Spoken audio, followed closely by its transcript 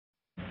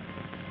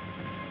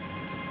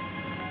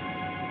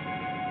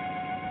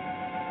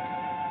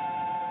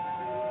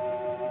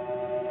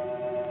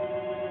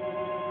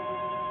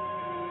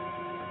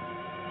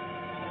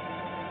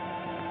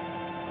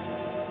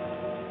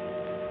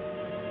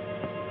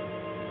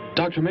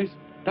Dr. Mason!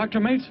 Dr.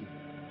 Mason!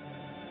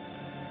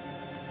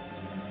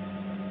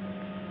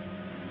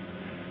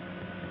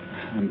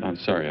 I'm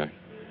sorry.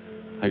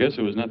 I guess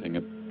it was nothing.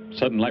 A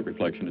sudden light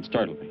reflection. It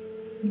startled me.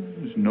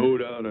 There's no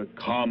doubt a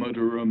comet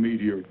or a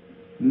meteor.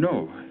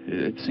 No,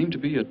 it seemed to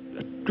be a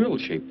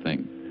drill-shaped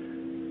thing.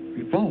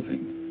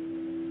 Revolving.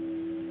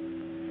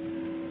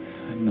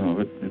 I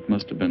know, it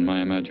must have been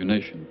my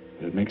imagination.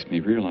 But it makes me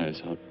realize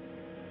how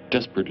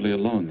desperately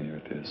alone the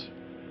Earth is.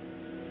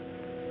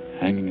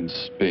 Hanging in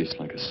space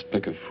like a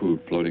speck of food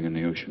floating in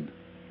the ocean.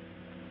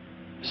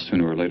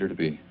 Sooner or later to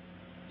be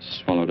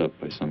swallowed up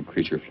by some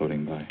creature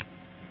floating by.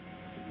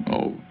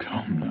 Oh,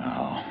 come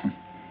now.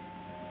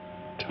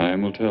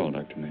 Time will tell,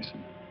 Dr.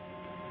 Mason.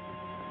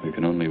 We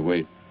can only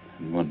wait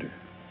and wonder.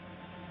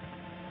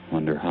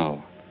 Wonder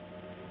how.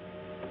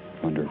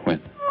 Wonder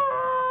when.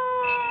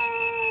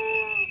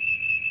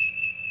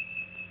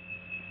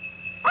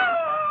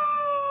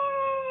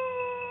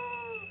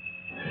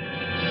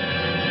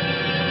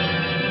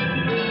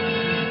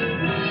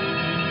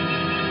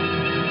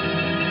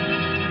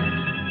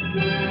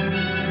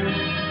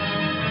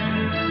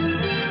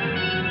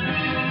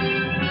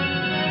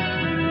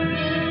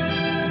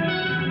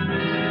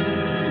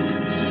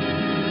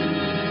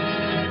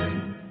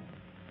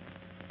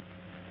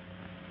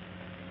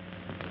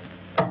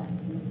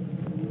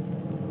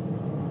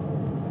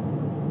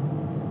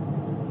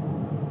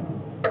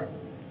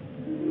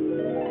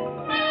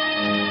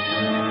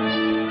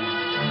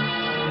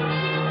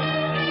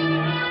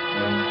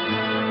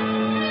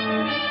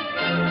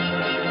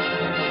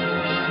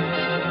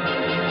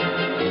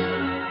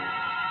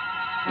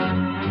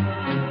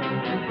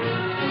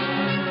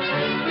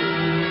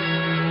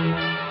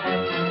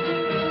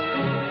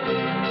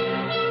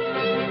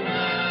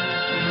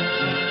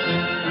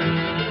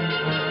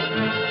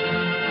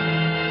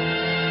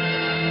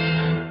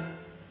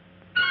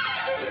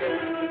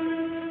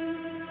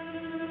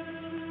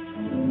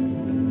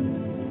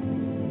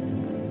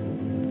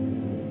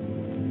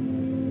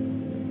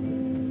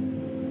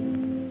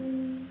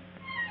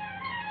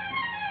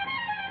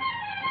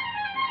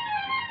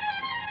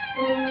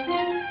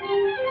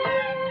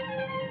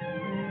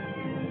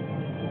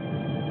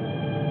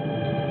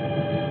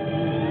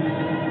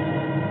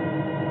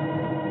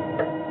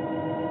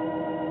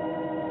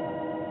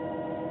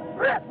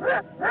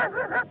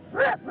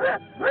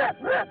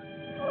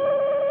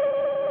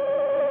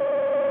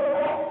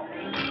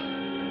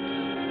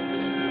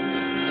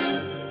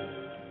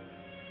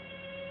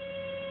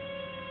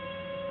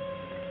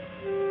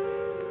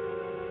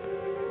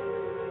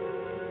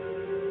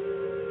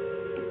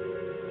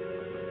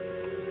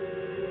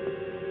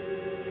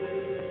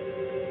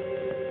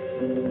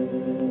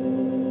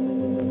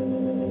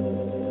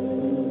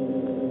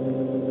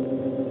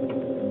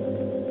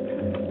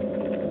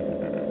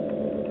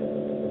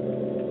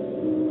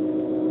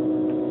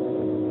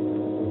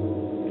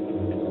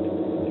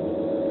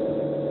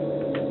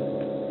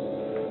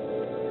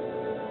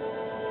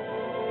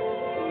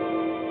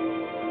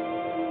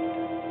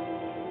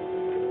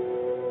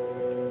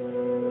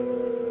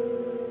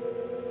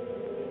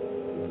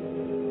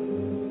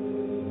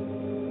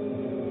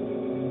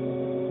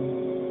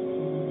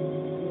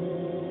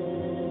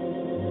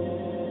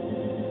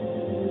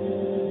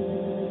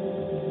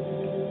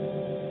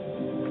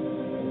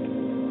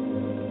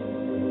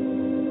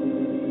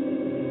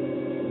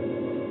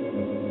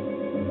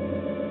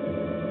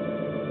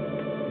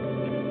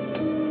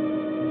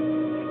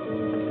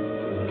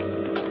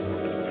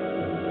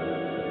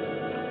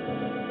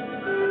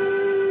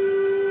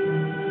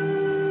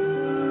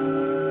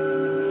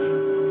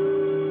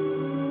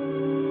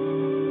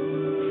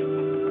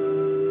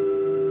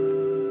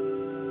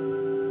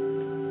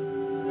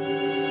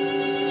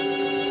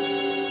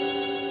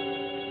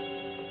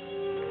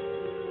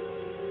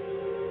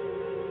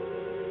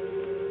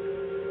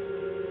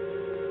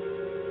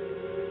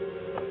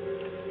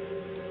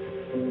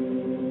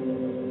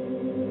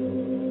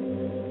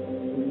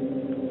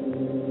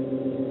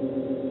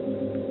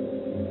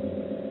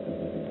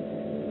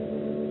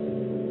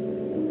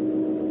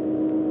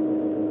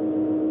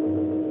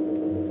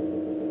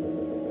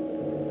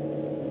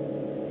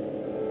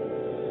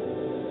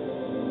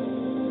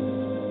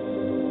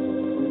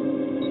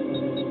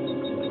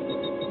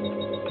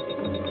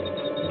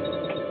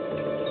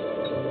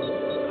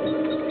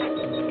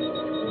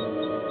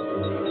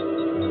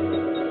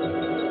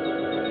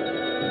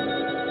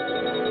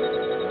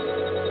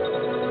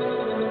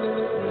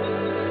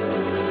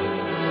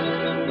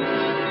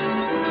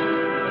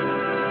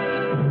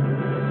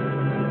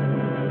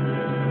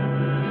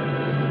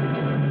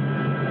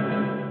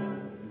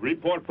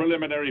 Report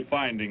preliminary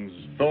findings.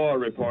 Thor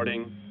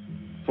reporting.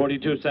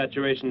 42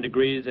 saturation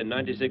degrees and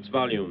 96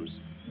 volumes.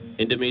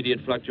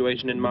 Intermediate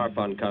fluctuation in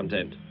Marfan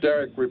content.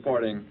 Derek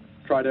reporting.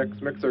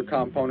 Tridex mixer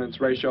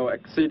components ratio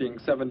exceeding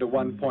 7 to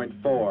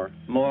 1.4.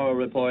 Moore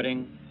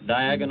reporting.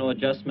 Diagonal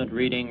adjustment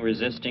reading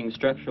resisting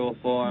structural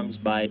forms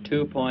by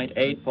 2.8.0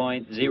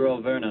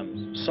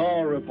 vernums.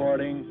 Saul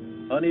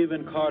reporting.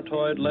 Uneven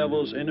cartoid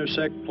levels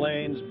intersect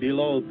planes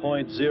below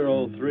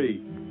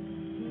 .03.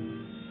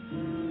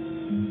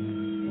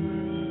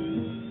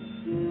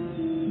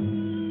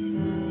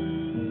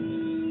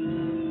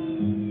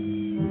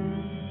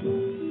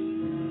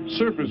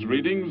 surface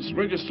readings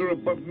register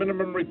above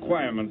minimum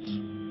requirements.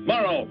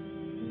 Morrow,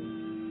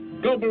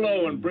 go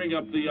below and bring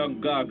up the young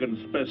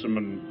Gargon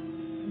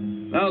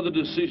specimen. Now the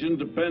decision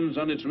depends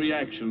on its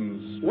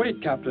reactions.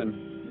 Wait,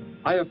 Captain.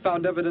 I have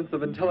found evidence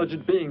of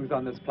intelligent beings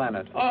on this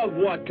planet. Of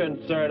what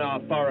concern are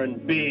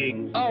foreign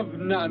beings? Of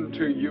none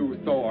to you,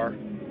 Thor.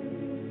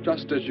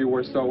 Just as you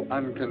were so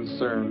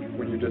unconcerned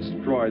when you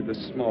destroyed the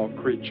small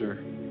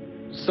creature.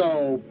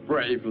 So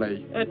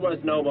bravely. It was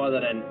no more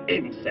than an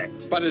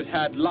insect. But it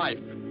had life.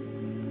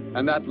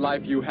 And that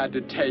life you had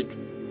to take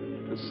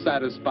to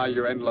satisfy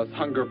your endless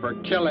hunger for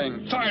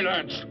killing.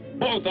 Silence,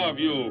 both of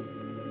you!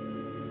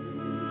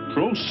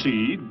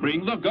 Proceed,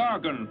 bring the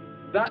Gargon.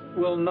 That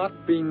will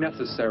not be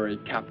necessary,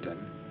 Captain.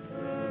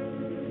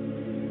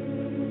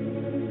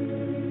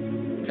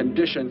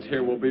 Conditions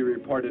here will be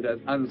reported as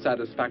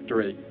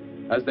unsatisfactory,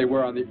 as they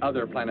were on the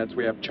other planets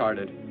we have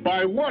charted.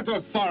 By what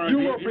authority?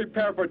 You will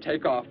prepare for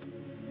takeoff.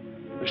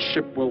 The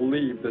ship will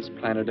leave this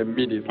planet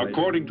immediately.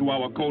 According to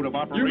our code of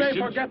operations...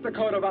 You may forget the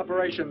code of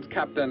operations,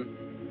 Captain.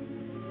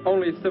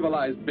 Only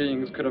civilized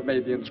beings could have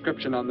made the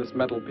inscription on this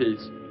metal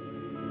piece.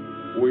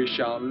 We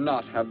shall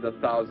not have the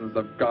thousands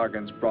of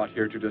Gargons brought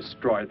here to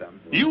destroy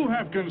them. You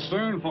have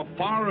concern for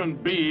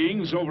foreign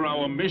beings over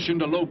our mission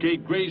to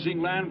locate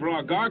grazing land for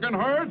our Gargon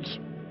herds?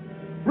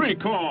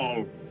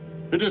 Recall,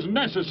 it is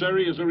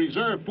necessary as a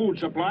reserve food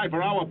supply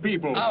for our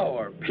people.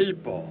 Our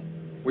people?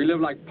 We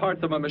live like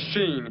parts of a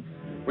machine.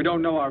 We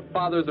don't know our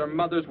fathers or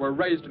mothers were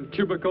raised in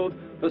cubicles.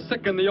 The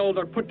sick and the old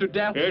are put to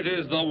death. It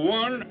is the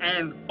one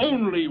and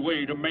only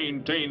way to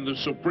maintain the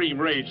supreme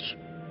race.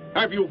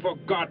 Have you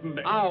forgotten?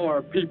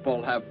 Our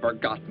people have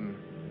forgotten.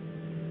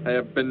 They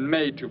have been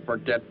made to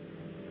forget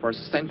for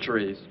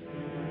centuries.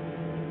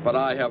 But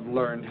I have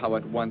learned how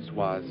it once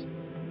was.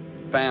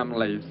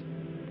 Families,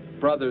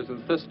 brothers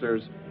and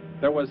sisters.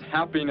 There was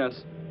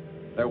happiness.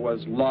 There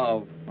was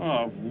love.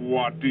 Of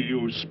what do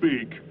you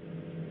speak?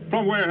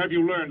 From where have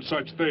you learned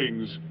such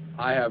things?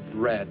 I have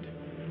read.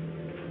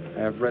 I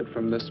have read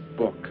from this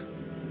book.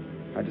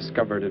 I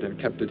discovered it and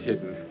kept it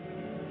hidden.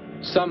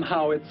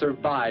 Somehow it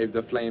survived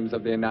the flames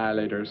of the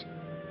Annihilators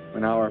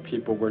when our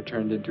people were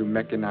turned into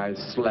mechanized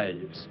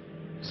slaves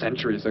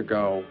centuries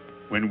ago.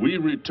 When we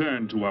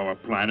return to our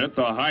planet,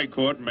 the High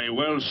Court may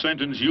well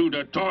sentence you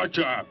to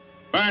torture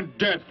and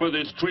death for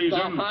this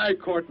treason. The High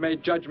Court may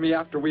judge me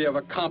after we have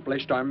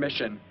accomplished our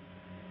mission.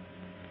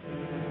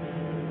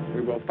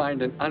 We will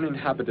find an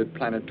uninhabited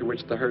planet to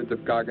which the herds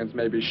of Gargons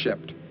may be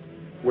shipped,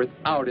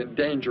 without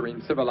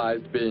endangering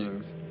civilized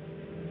beings.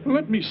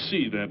 Let me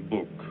see that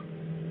book.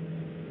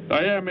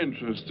 I am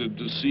interested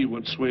to see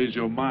what sways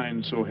your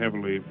mind so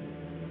heavily.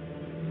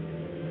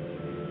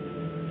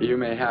 You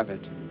may have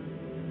it.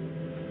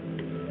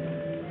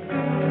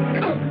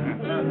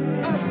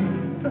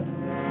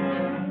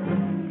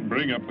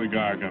 Bring up the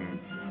Gargon.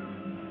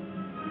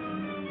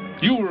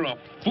 You were a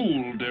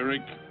fool,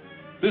 Derek.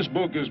 This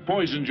book has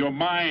poisoned your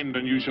mind,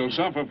 and you shall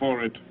suffer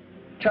for it.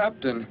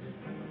 Captain,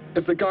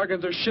 if the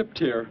Gargons are shipped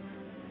here,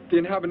 the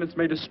inhabitants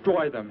may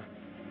destroy them.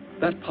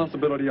 That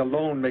possibility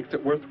alone makes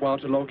it worthwhile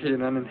to locate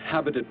an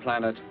uninhabited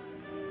planet.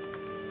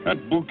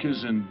 That book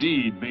has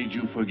indeed made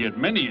you forget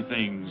many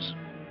things.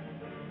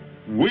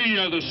 We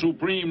are the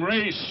supreme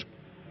race.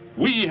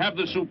 We have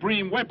the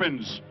supreme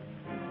weapons.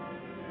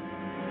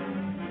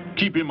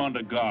 Keep him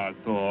under guard,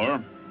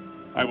 Thor.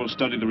 I will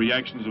study the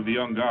reactions of the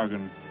young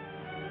Gargon.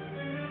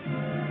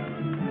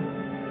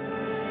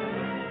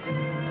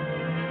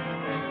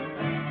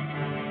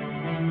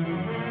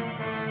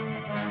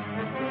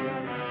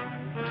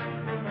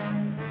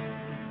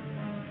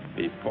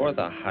 Before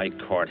the High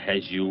Court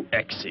has you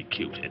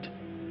executed,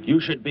 you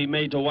should be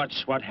made to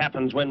watch what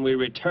happens when we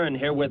return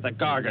here with the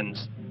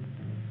Gargons.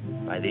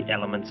 By the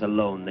elements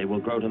alone, they will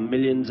grow to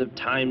millions of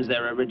times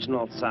their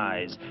original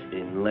size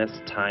in less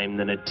time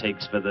than it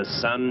takes for the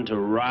sun to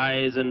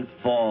rise and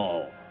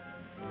fall.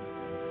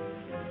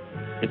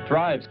 It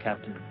thrives,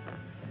 Captain.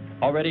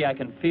 Already I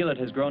can feel it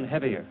has grown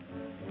heavier.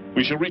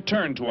 We shall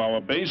return to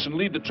our base and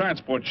leave the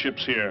transport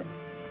ships here.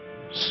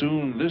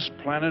 Soon this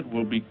planet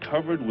will be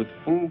covered with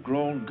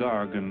full-grown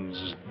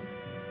Gargons.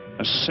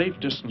 A safe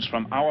distance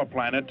from our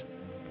planet,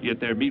 yet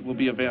their meat will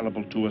be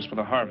available to us for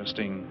the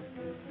harvesting.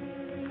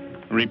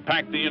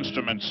 Repack the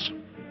instruments.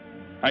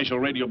 I shall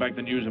radio back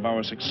the news of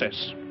our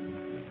success.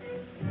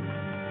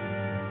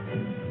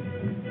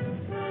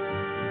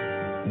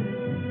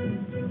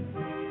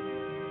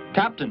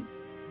 Captain!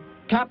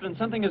 Captain,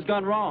 something has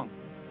gone wrong.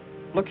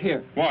 Look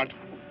here. What?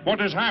 What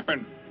has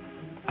happened?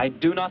 I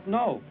do not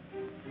know.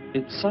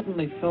 It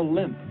suddenly fell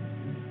limp,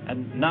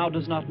 and now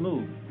does not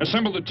move.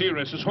 Assemble the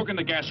TRSs, hook in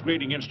the gas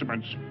grading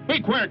instruments.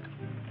 Be quick!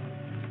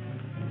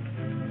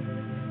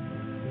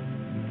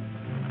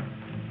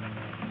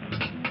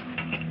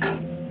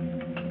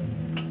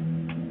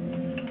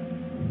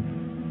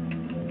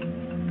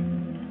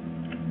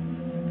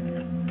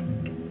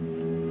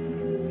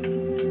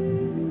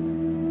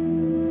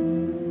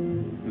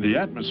 The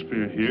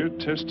atmosphere here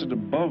tested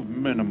above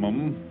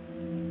minimum,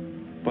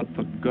 But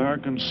the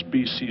Gargon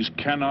species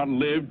cannot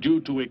live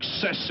due to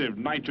excessive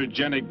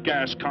nitrogenic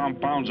gas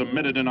compounds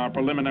emitted in our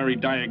preliminary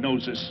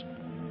diagnosis.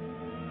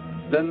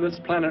 Then this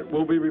planet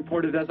will be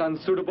reported as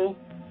unsuitable?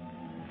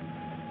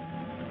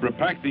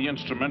 Repack the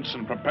instruments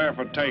and prepare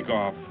for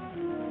takeoff.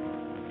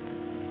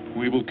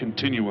 We will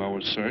continue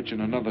our search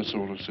in another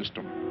solar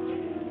system.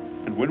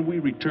 And when we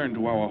return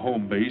to our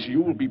home base,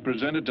 you will be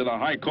presented to the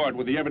High Court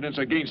with the evidence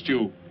against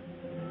you.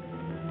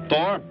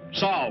 Thor,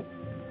 Saul,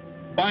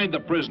 bind the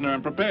prisoner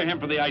and prepare him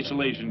for the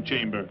isolation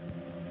chamber.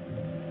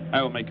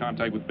 I will make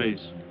contact with base.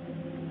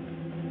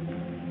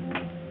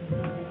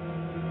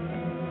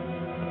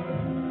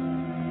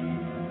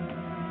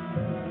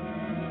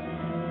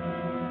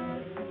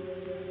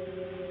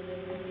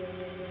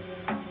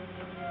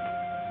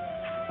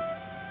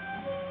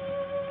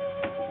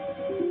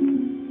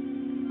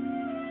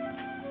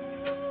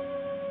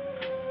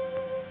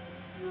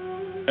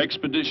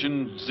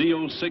 Expedition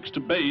Z06 to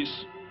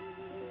base.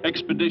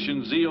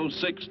 Expedition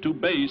Z06 to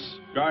base.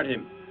 Guard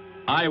him.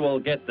 I will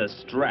get the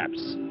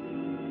straps.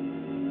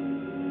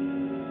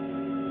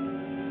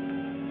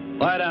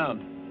 Lie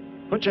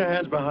down. Put your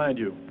hands behind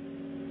you.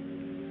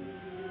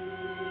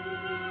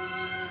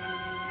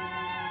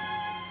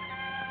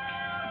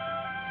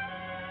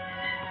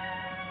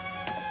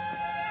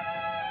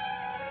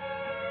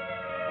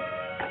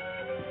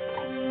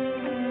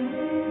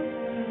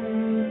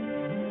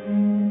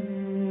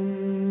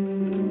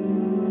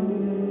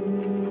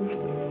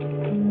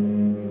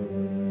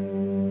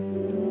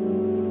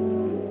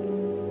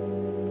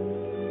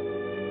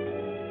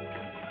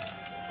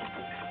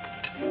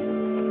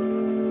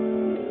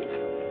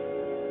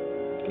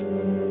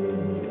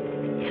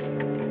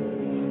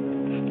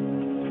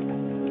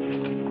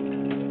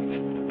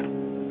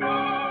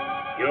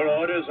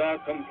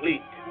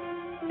 Complete.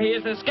 He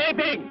is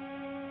escaping!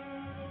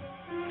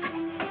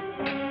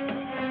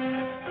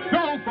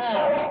 Go,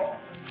 Thor!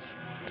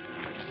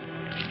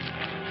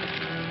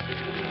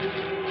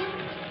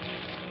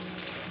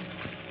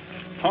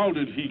 How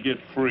did he get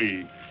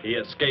free? He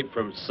escaped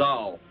from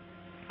Saul.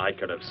 I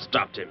could have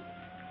stopped him.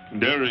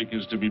 Derek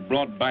is to be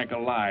brought back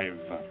alive.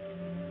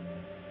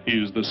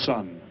 He is the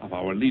son of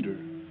our leader.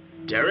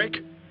 Derek?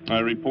 I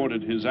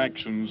reported his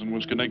actions and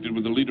was connected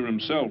with the leader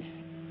himself.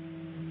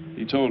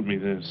 He told me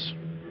this.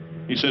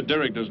 He said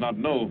Derek does not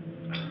know.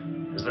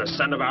 As the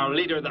son of our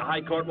leader, the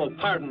High Court will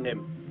pardon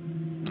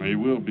him. He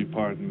will be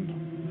pardoned.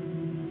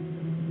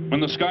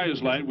 When the sky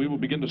is light, we will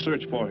begin to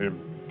search for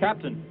him.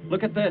 Captain,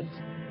 look at this.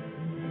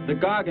 The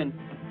Gargon.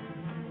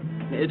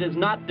 It is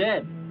not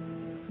dead.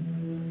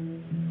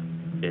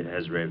 It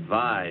has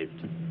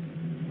revived.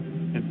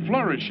 It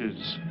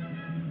flourishes.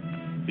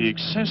 The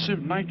excessive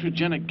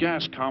nitrogenic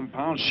gas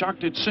compound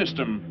shocked its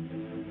system.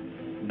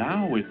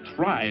 Now it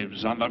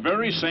thrives on the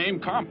very same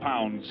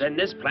compounds. Then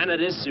this planet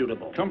is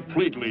suitable.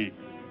 Completely.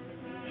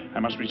 I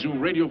must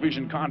resume radio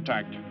vision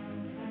contact.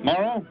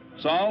 Morrow,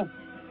 Saul,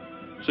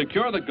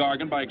 secure the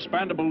Gargon by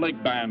expandable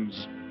leg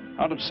bands.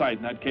 Out of sight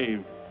in that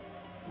cave.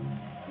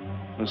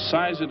 The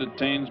size it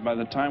attains by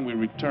the time we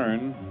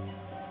return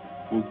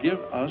will give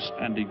us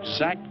an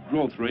exact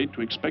growth rate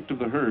to expect of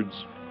the herds.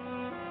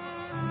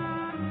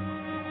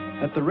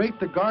 At the rate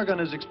the Gargon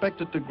is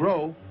expected to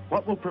grow,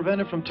 what will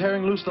prevent it from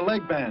tearing loose the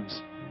leg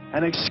bands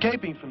and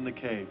escaping from the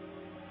cave?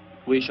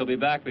 We shall be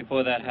back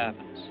before that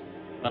happens,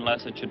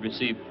 unless it should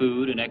receive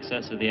food in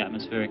excess of the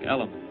atmospheric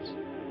elements.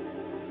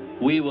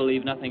 We will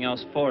leave nothing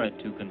else for it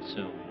to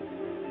consume.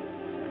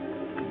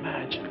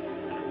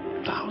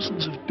 Imagine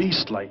thousands of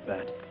beasts like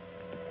that,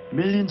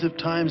 millions of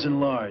times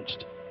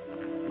enlarged,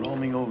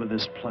 roaming over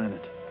this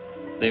planet.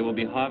 They will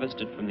be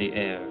harvested from the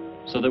air,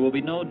 so there will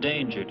be no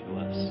danger to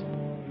us.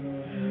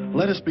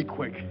 Let us be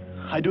quick.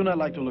 I do not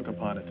like to look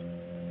upon it.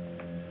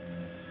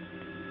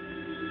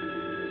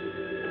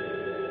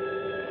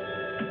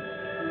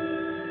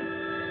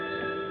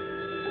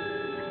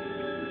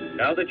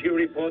 Now that you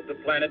report the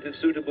planet is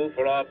suitable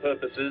for our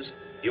purposes,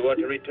 you are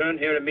to return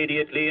here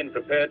immediately and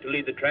prepare to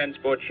lead the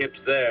transport ships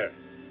there.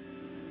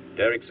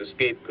 Derek's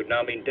escape could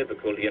now mean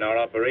difficulty in our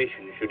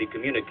operation should he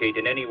communicate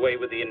in any way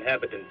with the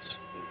inhabitants,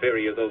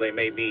 inferior though they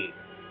may be.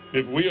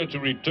 If we are to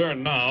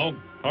return now,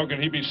 how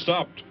can he be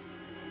stopped?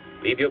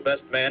 Leave your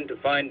best man to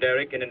find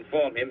Derek and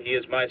inform him he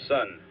is my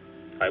son.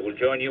 I will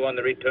join you on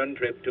the return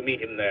trip to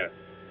meet him there.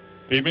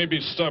 He may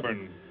be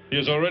stubborn. He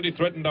has already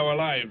threatened our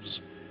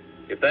lives.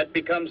 If that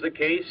becomes the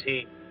case,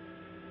 he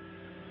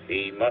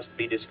must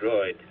be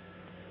destroyed.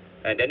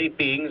 And any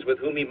beings with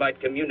whom he might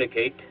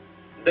communicate,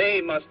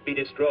 they must be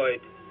destroyed.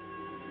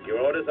 Your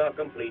orders are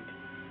complete.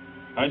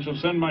 I shall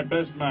send my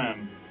best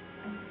man.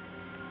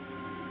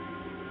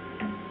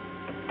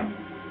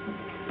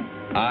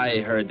 I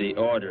heard the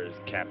orders,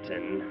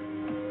 Captain.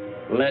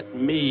 Let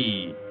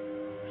me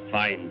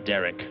find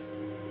Derek.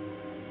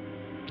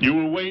 You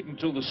will wait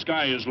until the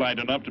sky is light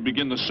enough to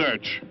begin the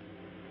search.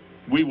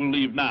 We will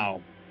leave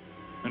now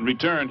and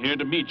return here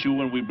to meet you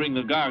when we bring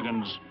the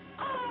Gargons.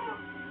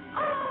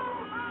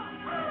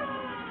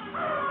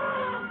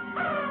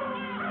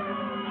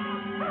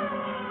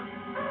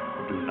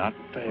 Do not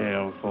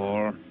fail,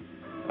 Thor.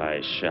 I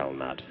shall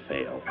not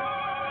fail.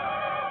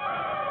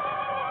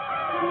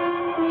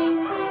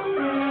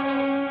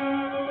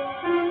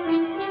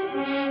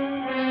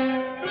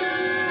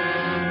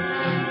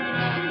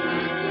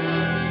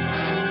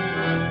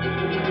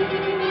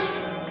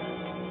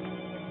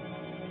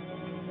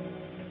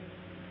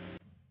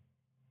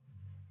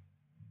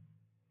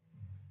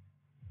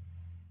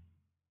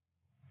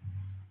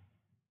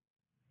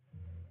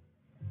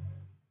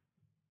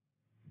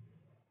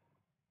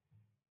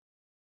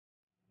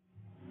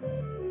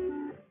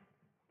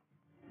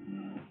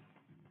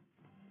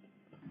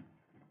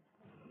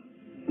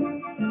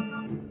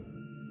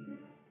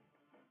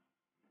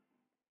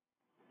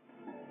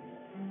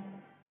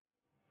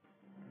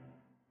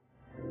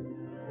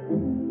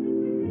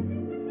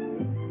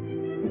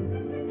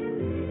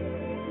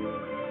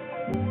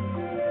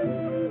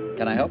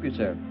 Can I help you,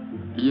 sir?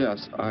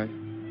 Yes, I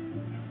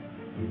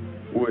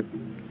would.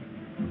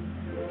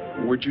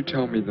 Would you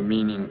tell me the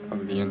meaning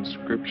of the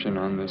inscription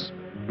on this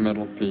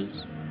metal piece?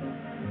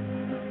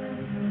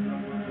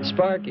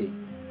 Sparky,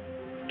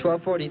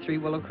 1243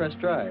 Willowcrest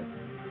Drive.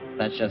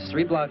 That's just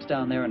 3 blocks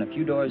down there and a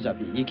few doors up.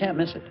 You can't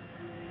miss it.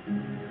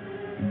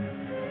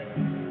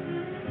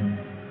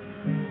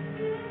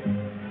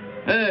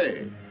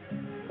 Hey,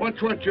 what's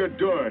what you're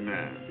doing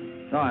there?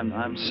 No,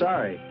 I'm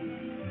sorry.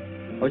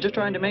 I was just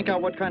trying to make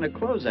out what kind of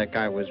clothes that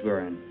guy was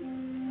wearing.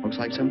 Looks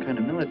like some kind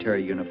of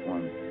military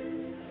uniform.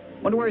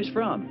 Wonder where he's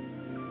from.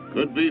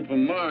 Could be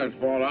from Mars,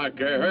 for all I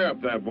care. Hurry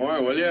up there, boy,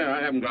 will you?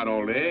 I haven't got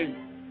all day.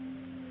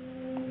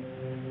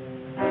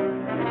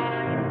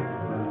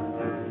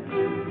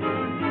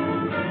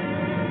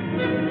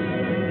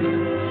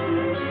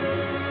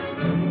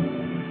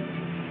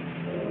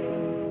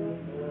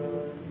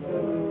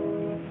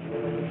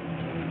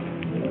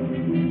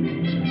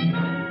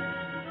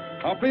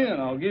 Hop in,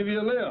 I'll give you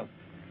a lift.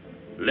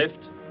 Lift?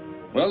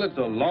 Well, it's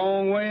a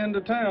long way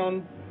into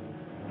town.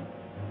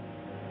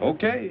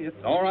 Okay,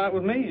 it's all right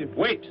with me.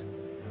 Wait!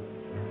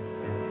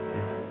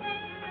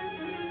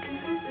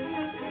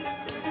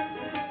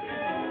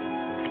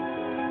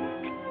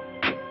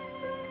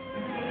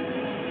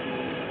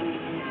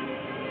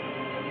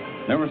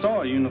 Never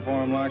saw a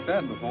uniform like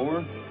that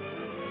before.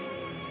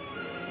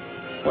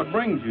 What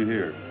brings you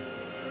here?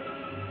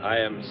 I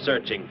am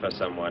searching for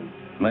someone.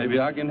 Maybe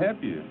I can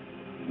help you.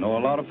 Know a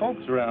lot of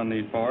folks around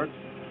these parts.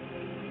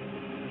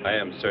 I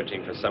am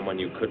searching for someone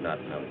you could not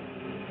know.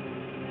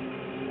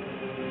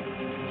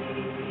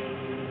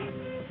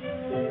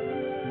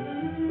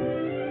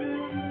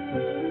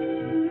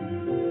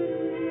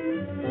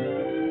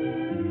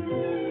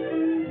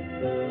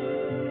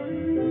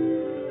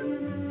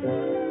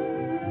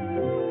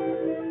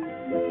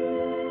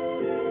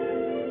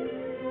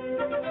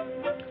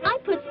 I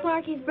put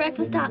Sparky's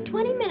breakfast out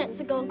 20 minutes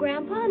ago,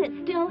 Grandpa, and it's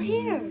still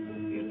here.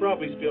 He's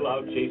probably still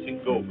out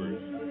chasing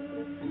gophers.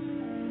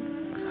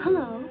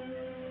 Hello.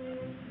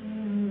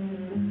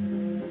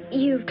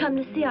 You've come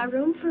to see our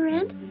room for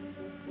rent?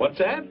 What's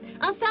that?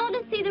 A fellow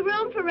to see the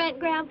room for rent,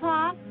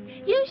 Grandpa.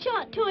 You show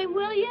it to him,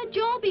 will you?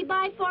 Joe'll be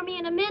by for me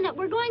in a minute.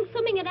 We're going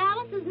swimming at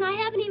Alice's, and I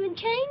haven't even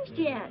changed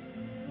yet.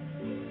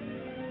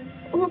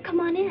 Well, come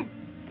on in.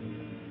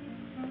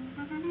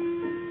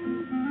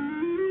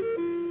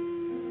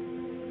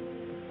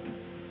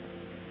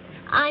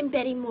 I'm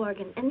Betty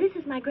Morgan, and this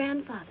is my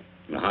grandfather.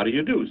 How do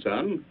you do,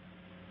 son?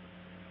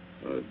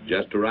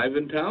 Just arrived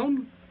in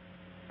town?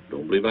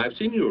 Don't believe I've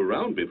seen you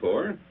around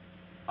before.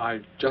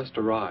 I just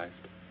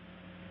arrived.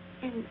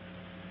 And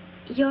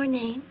your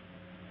name?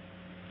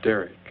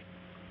 Derek.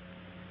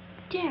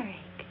 Derek.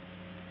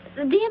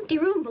 The empty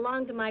room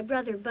belonged to my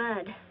brother,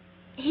 Bud.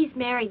 He's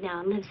married now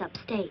and lives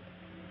upstate.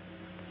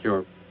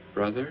 Your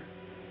brother?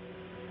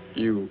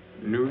 You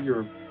knew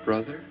your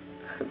brother?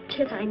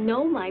 Did I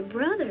know my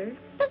brother?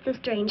 That's a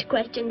strange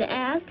question to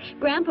ask.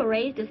 Grandpa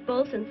raised us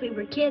both since we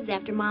were kids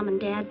after Mom and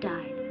Dad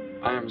died.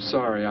 I'm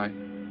sorry,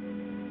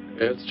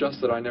 It's just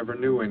that I never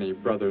knew any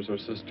brothers or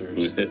sisters.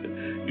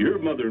 Your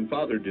mother and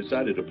father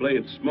decided to play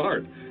it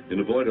smart and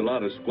avoid a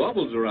lot of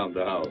squabbles around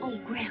the house. Oh,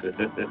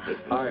 Grandpa.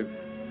 I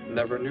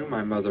never knew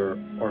my mother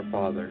or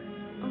father.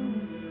 Oh.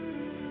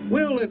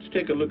 Well, let's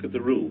take a look at the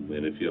room,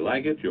 and if you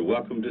like it, you're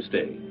welcome to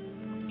stay.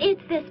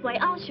 It's this way.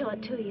 I'll show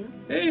it to you.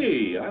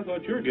 Hey, I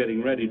thought you were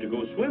getting ready to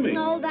go swimming.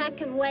 No, that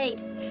can wait.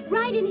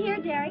 Right in here,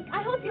 Derek.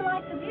 I hope you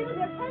like the view.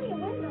 There are plenty of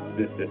windows.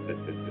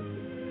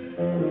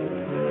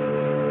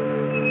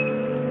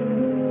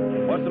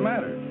 What's the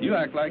matter? You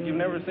act like you've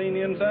never seen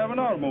the inside of an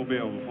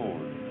automobile before.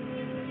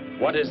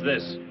 What is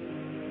this?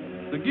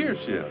 The gear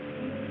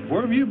shift.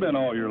 Where have you been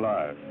all your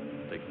life?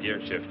 The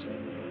gear shift.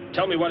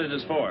 Tell me what it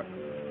is for.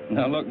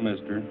 Now, look,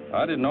 mister,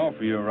 I didn't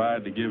offer you a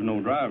ride to give no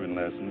driving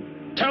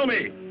lesson. Tell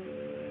me!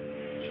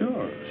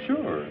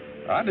 Sure.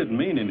 I didn't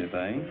mean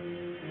anything.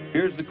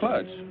 Here's the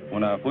clutch.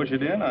 When I push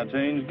it in, I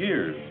change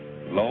gears.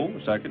 Low,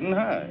 second, and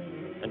high.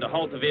 And to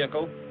halt the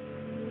vehicle?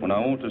 When I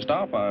want to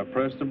stop, I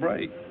press the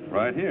brake,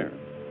 right here.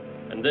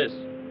 And this?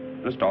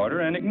 The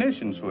starter and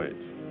ignition switch.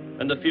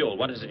 And the fuel,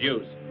 what does it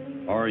use?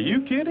 Are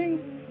you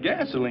kidding?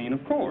 Gasoline,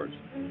 of course.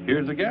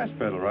 Here's the gas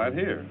pedal right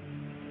here.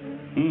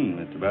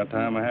 It's about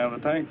time I have the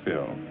tank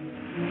filled.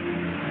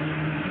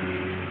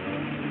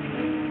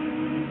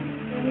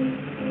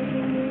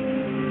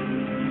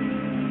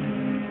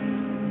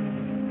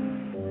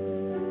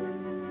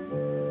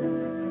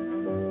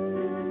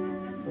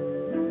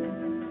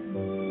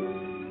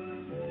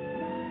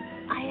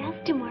 I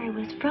asked him where he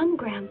was from,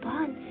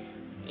 Grandpa, and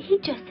he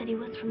just said he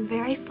was from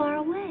very far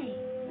away.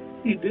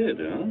 He did,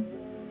 huh?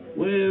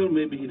 Well,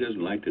 maybe he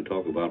doesn't like to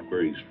talk about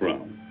where he's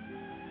from.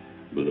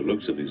 By the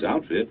looks of his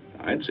outfit,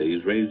 I'd say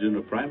he's raised in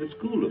a private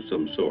school of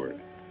some sort.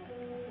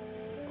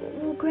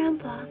 Well,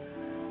 Grandpa,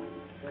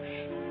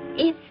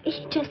 if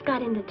he just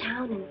got into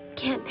town and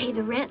can't pay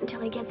the rent until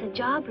he gets a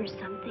job or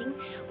something,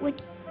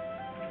 would...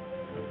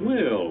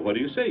 Well, what do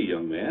you say,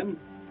 young man?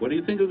 What do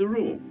you think of the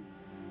room?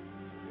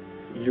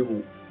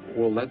 You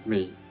will let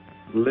me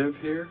live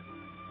here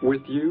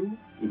with you?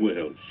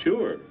 Well,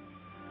 sure.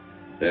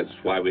 That's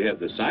why we have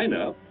the sign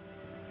up.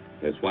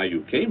 That's why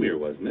you came here,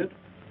 wasn't it?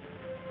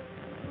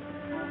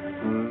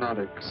 Not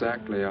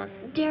exactly.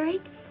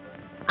 Derek,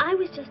 I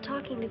was just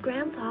talking to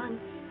Grandpa, and...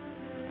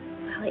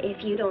 Well,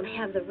 if you don't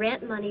have the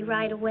rent money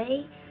right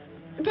away,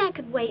 that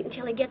could wait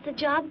until he gets a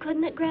job,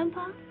 couldn't it,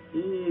 Grandpa?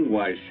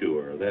 Why,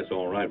 sure. That's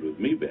all right with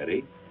me,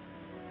 Betty.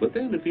 But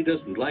then if he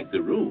doesn't like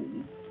the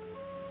room...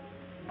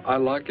 I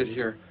like it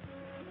here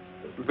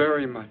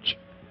very much.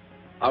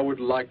 I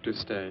would like to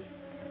stay.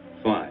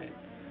 Fine.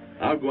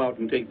 I'll go out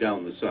and take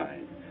down the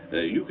sign.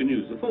 You can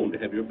use the phone to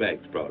have your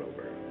bags brought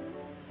over.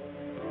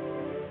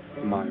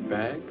 My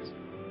bags?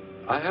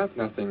 I have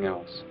nothing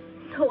else.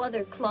 No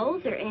other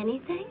clothes or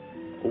anything?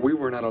 We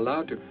were not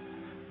allowed to.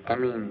 I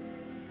mean,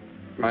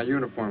 my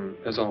uniform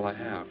is all I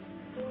have.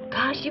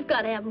 Gosh, you've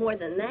got to have more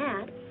than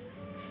that.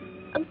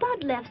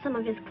 Bud left some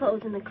of his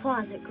clothes in the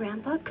closet,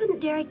 Grandpa. Couldn't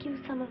Derek use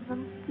some of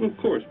them? Of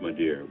course, my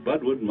dear.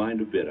 Bud wouldn't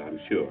mind a bit, I'm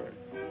sure.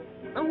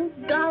 Oh,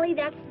 golly,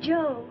 that's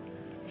Joe.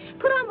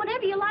 Put on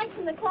whatever you like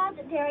from the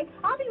closet, Derek.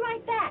 I'll be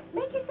right back.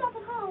 Make yourself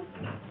at home.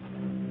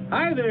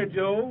 Hi there,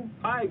 Joe.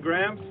 Hi,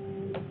 Gramps.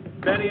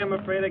 Betty, I'm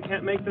afraid I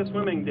can't make the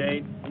swimming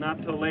date.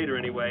 Not till later,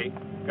 anyway.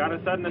 Got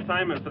a sudden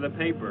assignment for the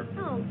paper.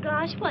 Oh,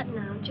 gosh, what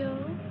now, Joe?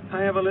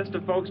 I have a list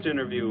of folks to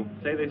interview.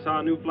 Say they saw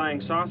a new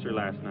flying saucer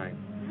last night.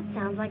 That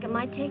sounds like it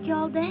might take you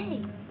all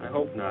day. I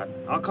hope not.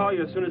 I'll call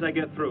you as soon as I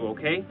get through,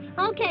 okay?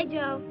 Okay,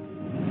 Joe.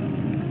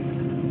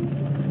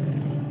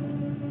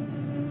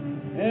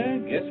 I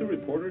guess a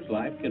reporter's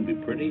life can be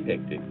pretty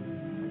hectic.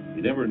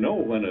 You never know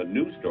when a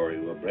news story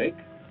will break.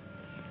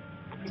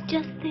 I was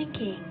just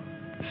thinking.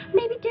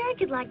 Maybe Derek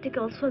would like to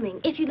go swimming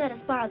if you let us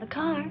borrow the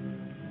car.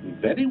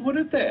 Betty would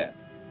at that.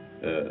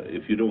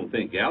 If you don't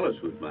think Alice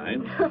would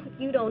mind.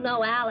 You don't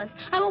know Alice.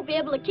 I won't be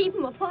able to keep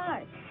them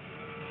apart.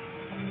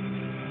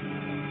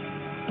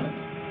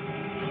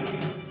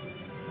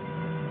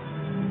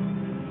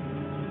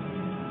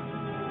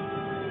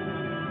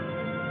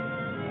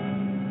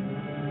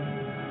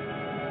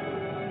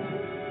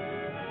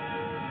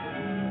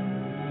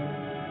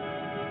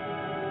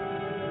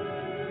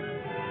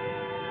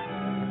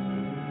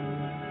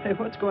 Hey,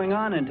 what's going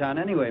on in town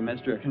anyway,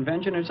 mister? A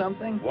convention or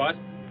something? What?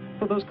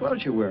 Well, those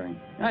clothes you're wearing.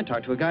 I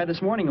talked to a guy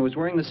this morning who was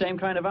wearing the same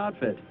kind of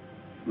outfit.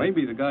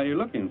 Maybe the guy you're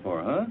looking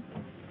for, huh?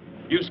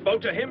 You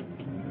spoke to him?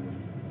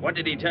 What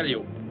did he tell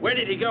you? Where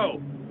did he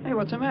go? Hey,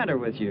 what's the matter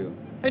with you?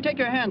 Hey, take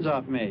your hands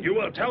off me. You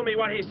will tell me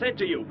what he said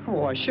to you. Oh,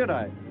 why should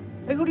I?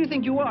 Hey, who do you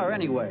think you are,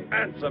 anyway?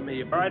 Answer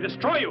me, or I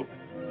destroy you.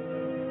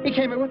 He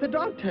came in with a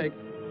dog tag.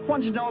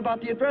 Wanted to know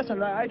about the address,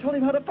 and I told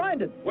him how to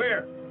find it.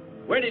 Where?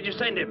 Where did you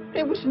send him?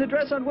 It was an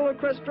address on Willow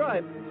Crest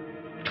Drive.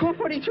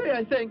 1243,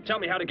 I think. Tell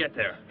me how to get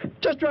there.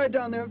 Just drive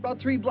down there about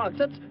 3 blocks.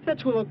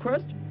 That's Willow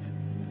Crest.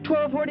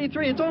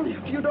 1243. It's only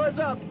a few doors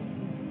up.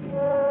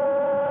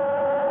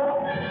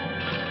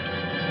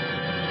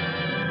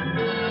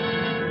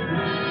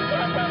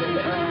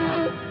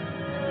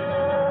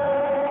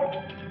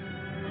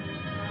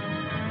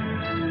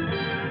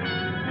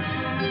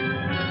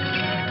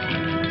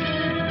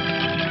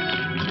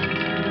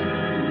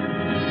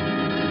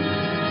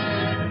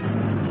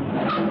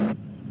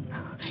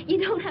 You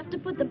don't have to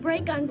put the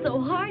brake on so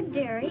hard,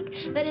 Derek.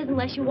 That is,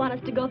 unless you want us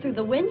to go through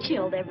the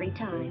windshield every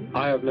time.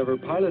 I have never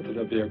piloted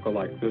a vehicle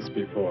like this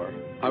before.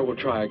 I will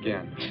try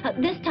again.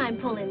 This time,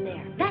 pull in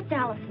there. That's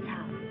Alice's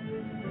house.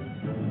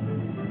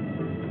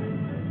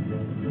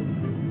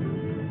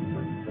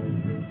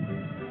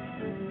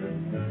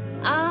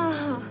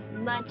 Oh,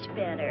 much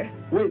better.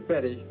 Wait,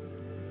 Betty.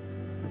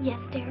 Yes,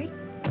 Derek?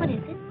 What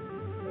is it?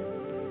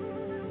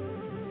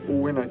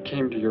 When I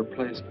came to your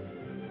place,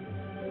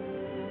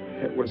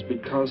 it was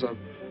because of...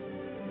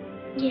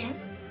 Yes?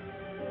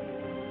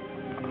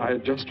 I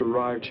had just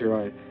arrived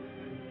here.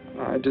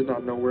 I did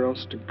not know where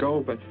else to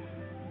go, but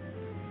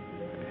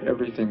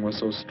everything was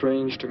so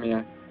strange to me.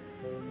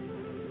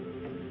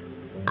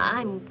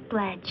 I'm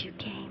glad you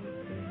came.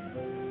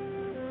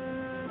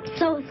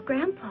 So is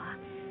Grandpa.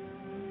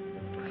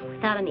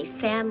 Without any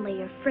family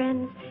or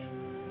friends,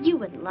 you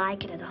wouldn't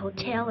like it at a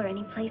hotel or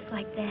any place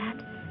like that.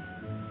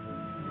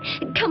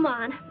 Come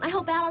on. I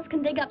hope Alice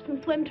can dig up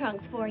some swim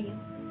trunks for you.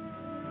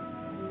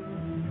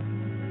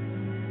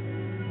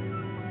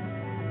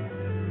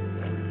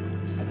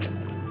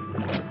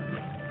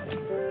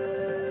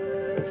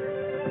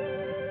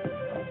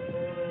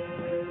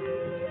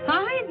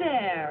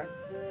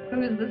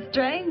 is the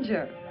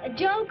stranger?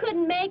 Joe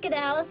couldn't make it,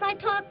 Alice. I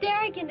talked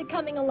Derek into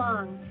coming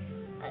along.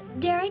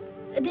 Derek,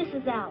 this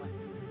is Alice.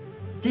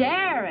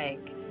 Derek?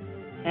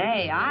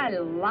 Hey, I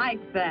like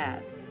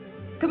that.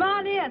 Come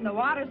on in, the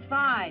water's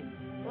fine.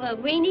 Well,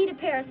 we need a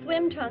pair of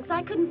swim trunks.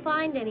 I couldn't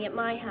find any at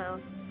my house.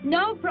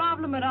 No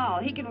problem at all.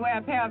 He can wear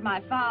a pair of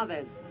my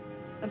father's.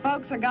 The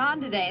folks are gone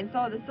today, and so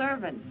are the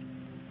servants.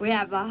 We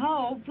have the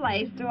whole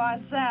place to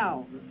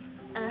ourselves.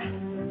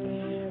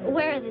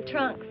 Where are the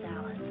trunks,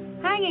 Alice?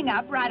 Hanging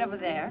up right over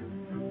there.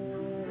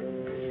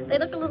 They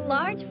look a little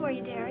large for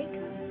you, Derek.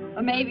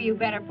 Well, maybe you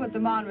better put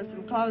them on with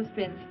some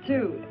clothespins,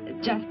 too,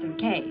 just in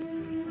case.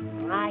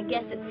 Well, I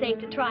guess it's safe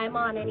to try them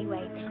on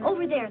anyway.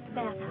 Over there at the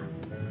bathhouse.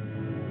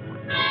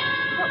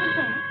 What was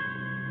that?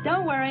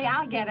 Don't worry,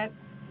 I'll get it.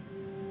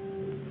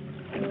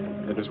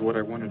 It is what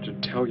I wanted to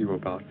tell you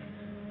about.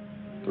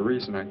 The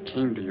reason I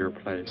came to your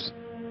place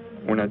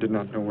when I did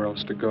not know where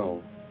else to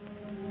go.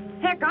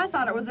 Heck, I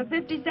thought it was a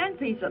 50-cent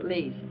piece at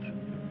least.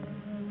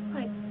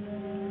 Why,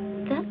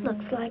 that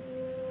looks like...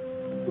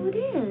 Who it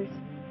is?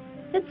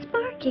 It's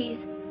Sparky's.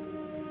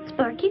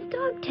 Sparky's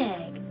dog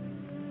tag.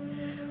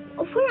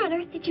 Where on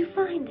earth did you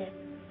find it?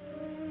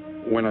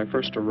 When I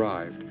first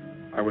arrived,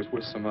 I was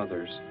with some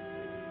others.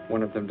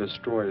 One of them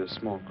destroyed a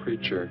small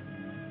creature.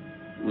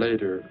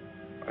 Later,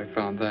 I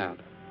found that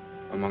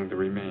among the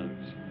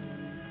remains.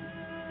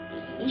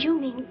 You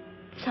mean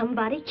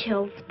somebody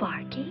killed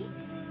Sparky?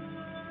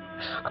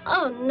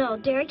 Oh, no,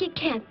 Derek, it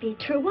can't be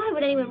true. Why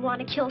would anyone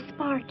want to kill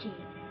Sparky?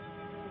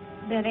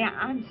 Betty,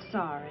 I'm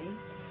sorry.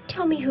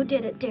 Tell me who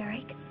did it,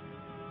 Derek.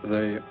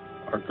 They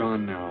are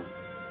gone now.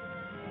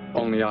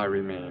 Only I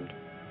remained.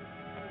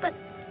 But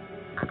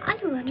I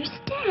don't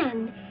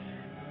understand.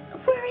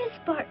 Where is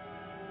Sparky?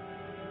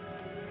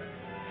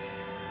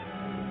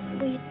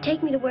 Will you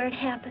take me to where it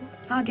happened?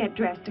 I'll get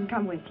dressed and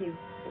come with you.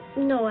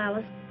 No,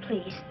 Alice,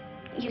 please.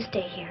 You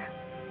stay here.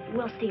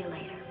 We'll see you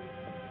later.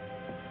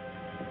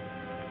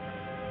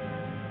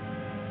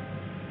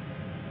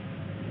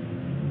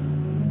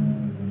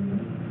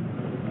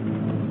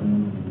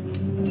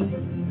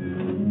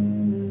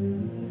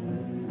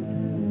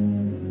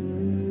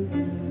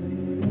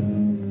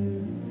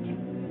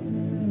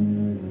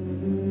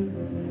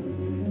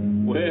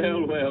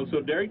 Well,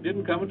 so Derek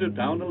didn't come into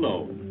town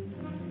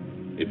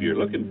alone. If you're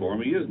looking for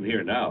him, he isn't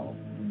here now.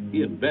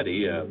 He and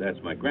Betty, that's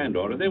my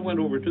granddaughter, they went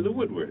over to the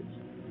Woodwards.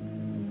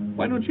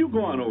 Why don't you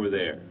go on over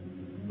there?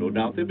 No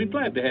doubt they'd be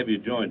glad to have you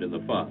joined in the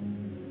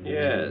fun.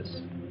 Yes.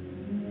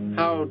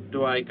 How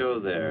do I go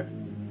there?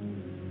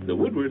 The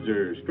Woodwards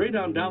are straight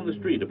on down the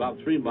street about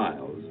 3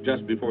 miles,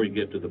 just before you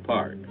get to the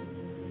park.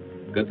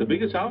 Got the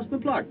biggest house in the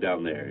block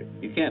down there.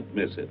 You can't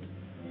miss it.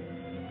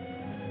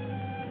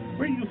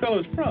 Where are you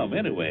fellas from,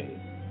 anyway?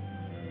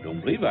 Don't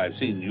believe I've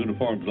seen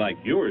uniforms like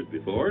yours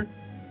before.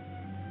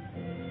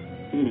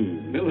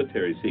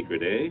 Military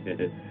secret, eh?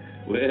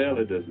 Well,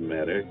 it doesn't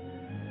matter.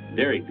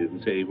 Derek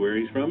didn't say where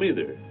he's from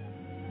either.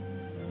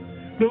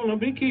 Don't let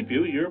me keep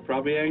you. You're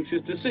probably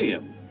anxious to see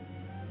him.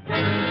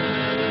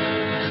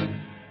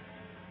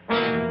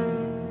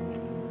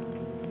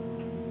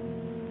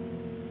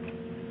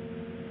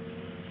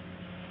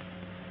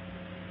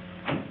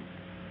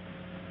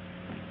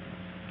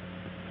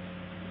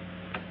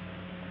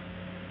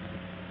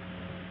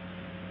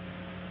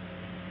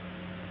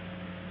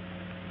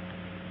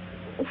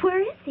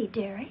 Where is he,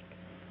 Derek?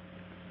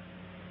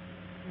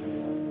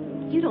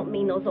 You don't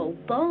mean those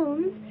old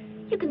bones.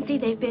 You can see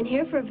they've been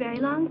here for a very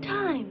long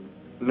time.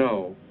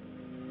 No.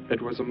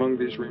 It was among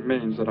these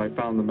remains that I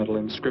found the metal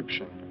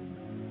inscription.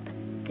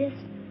 But this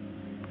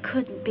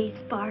couldn't be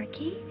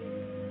Sparky.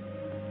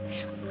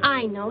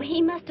 I know.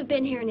 He must have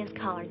been here and his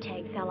collar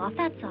tag fell off,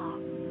 that's all.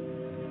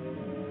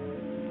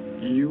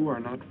 You are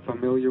not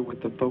familiar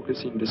with the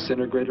focusing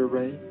disintegrator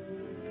ray?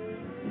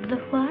 The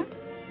what?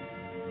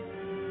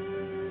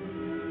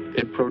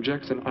 It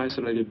projects an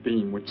isolated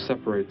beam which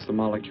separates the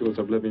molecules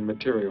of living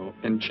material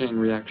in chain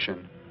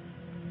reaction.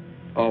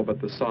 All but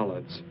the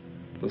solids,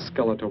 the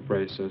skeletal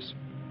braces.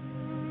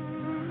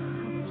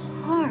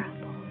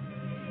 Horrible.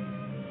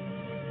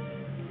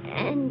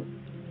 And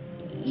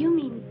you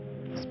mean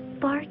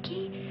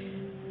Sparky?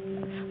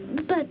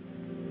 But...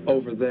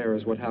 Over there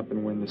is what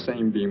happened when the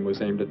same beam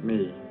was aimed at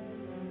me.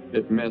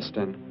 It missed,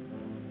 and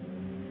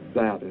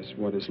that is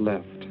what is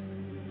left.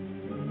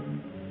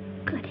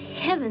 Good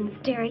heavens,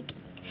 Derek.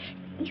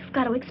 You've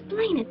got to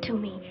explain it to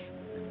me.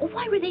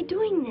 Why were they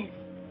doing this?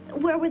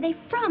 Where were they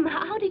from?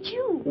 How did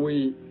you...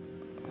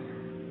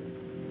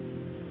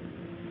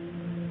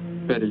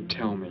 Betty,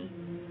 tell me,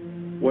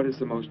 what is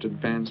the most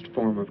advanced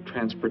form of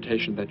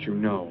transportation that you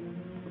know?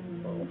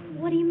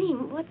 What do you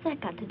mean? What's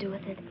that got to do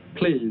with it?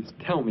 Please,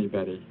 tell me,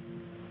 Betty.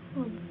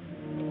 Well,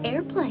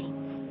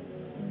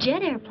 airplanes.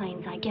 Jet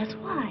airplanes, I guess.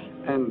 Why?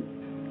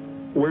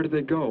 And where do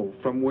they go?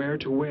 From where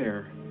to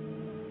where?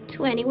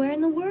 To anywhere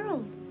in the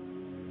world.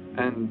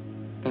 And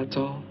that's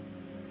all?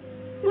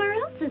 Where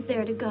else is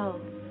there to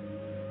go?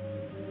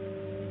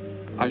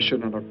 I should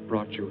not have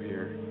brought you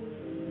here.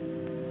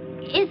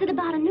 Is it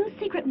about a new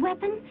secret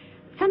weapon?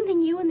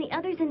 Something you and the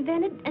others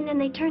invented and then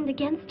they turned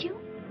against you?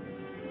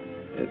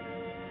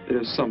 It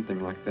is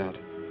something like that.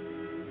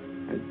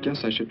 I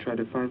guess I should try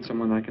to find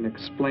someone I can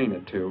explain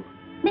it to.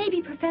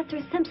 Maybe Professor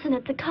Simpson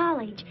at the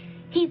college.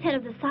 He's head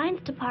of the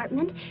science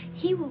department.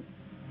 He will...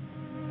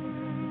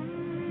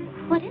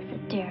 What is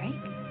it, Derek?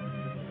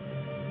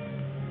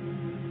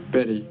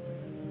 Betty,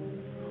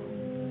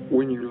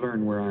 when you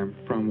learn where I'm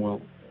from,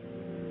 well,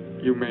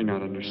 you may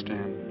not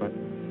understand, but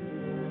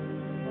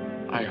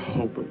I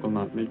hope it will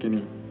not make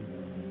any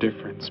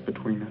difference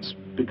between us,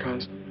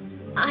 because...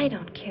 I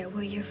don't care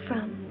where you're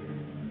from.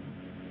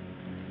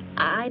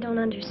 I don't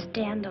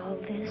understand all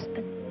this,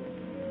 but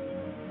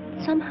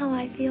somehow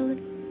I feel that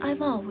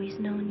I've always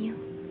known you.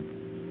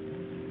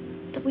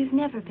 That we've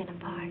never been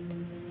apart.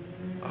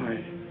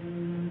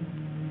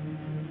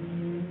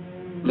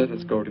 Let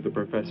us go to the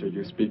professor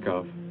you speak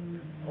of.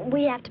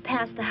 We have to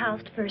pass the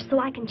house first so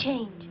I can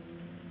change.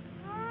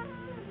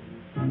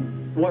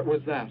 What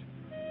was that?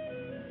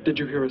 Did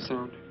you hear a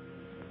sound?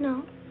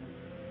 No.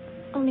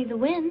 Only the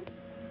wind.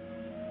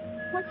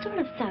 What sort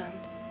of sound?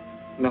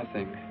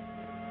 Nothing.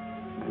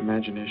 My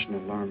imagination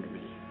alarmed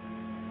me.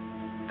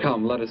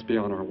 Come, let us be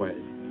on our way.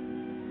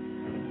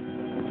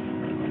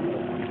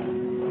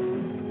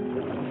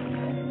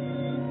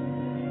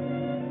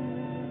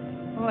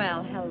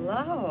 Well,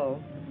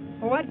 hello.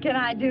 What can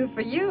I do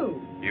for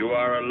you? You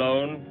are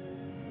alone?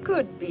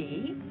 Could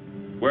be.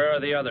 Where are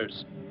the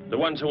others? The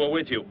ones who were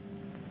with you?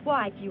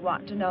 Why do you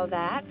want to know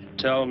that?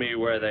 Tell me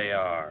where they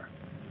are.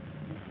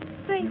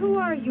 Say, who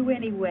are you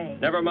anyway?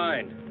 Never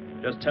mind.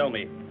 Just tell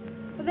me.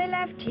 Well, they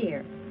left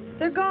here.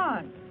 They're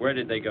gone. Where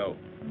did they go?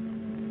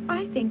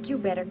 I think you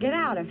better get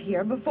out of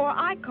here before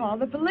I call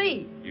the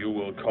police. You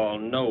will call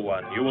no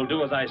one. You will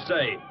do as I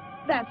say.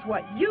 That's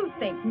what you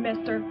think,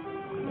 mister.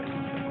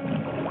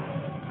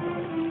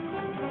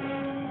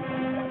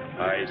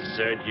 I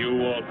said you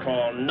will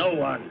call no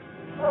one.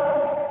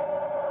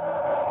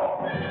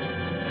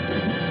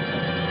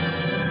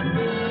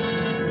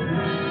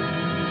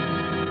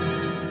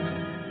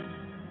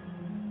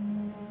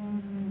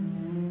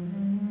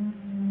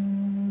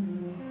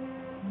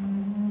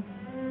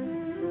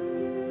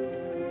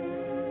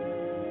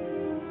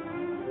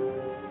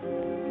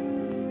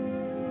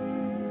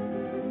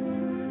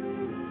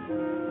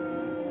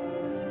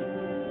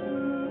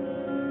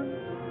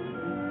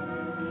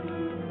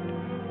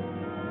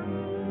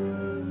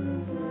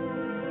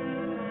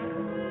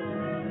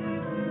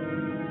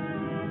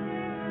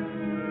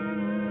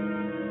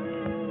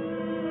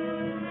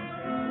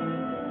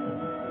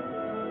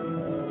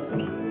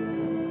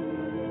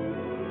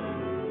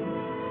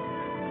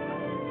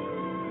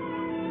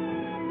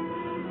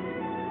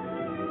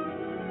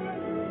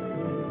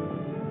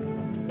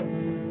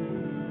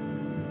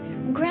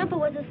 Grandpa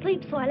was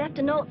asleep, so I left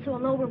a note so I'll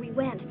know where we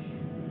went.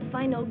 If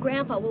I know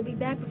Grandpa, we'll be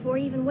back before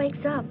he even wakes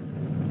up.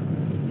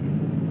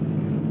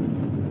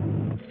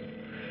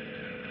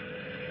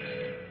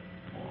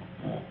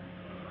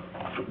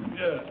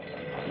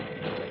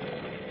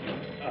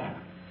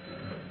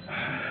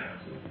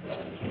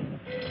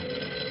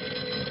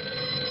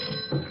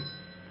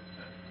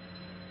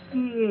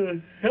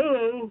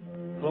 Hello.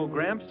 Hello,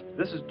 Gramps.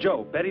 This is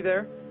Joe. Betty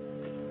there?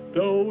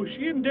 No,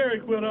 she and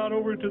Derek went out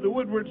over to the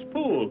Woodward's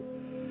pool.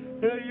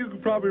 You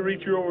could probably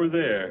reach her over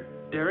there.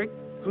 Derek?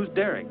 Who's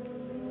Derek?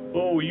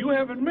 Oh, you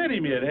haven't met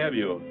him yet, have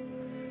you?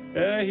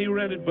 He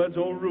rented Bud's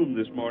old room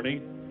this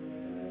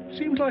morning.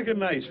 Seems like a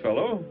nice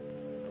fellow.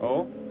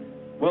 Oh?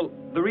 Well,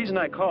 the reason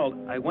I called,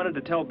 I wanted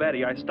to tell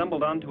Betty I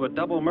stumbled onto a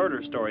double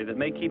murder story that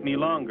may keep me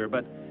longer,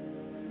 but,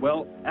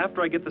 well,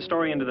 after I get the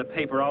story into the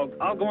paper,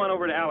 I'll go on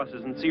over to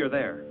Alice's and see her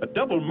there. A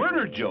double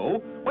murder,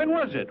 Joe? When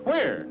was it?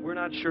 Where? We're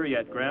not sure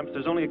yet, Gramps.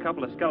 There's only a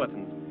couple of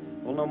skeletons.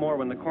 We'll know more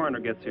when the coroner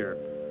gets here.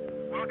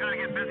 Well, gotta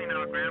get busy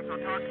now, Gramps. I'll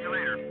talk to you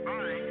later.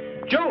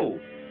 Bye. Joe!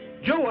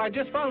 Joe, I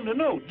just found a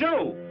note.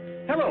 Joe!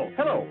 Hello,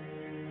 hello.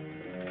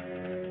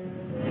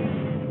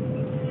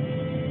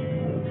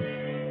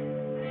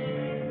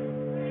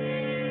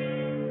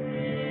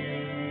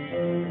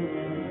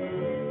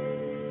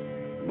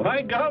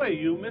 By golly,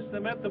 you missed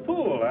them at the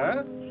pool,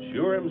 huh?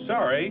 Sure am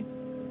sorry.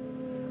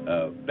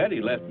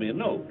 Betty left me a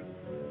note.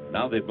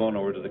 Now they've gone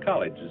over to the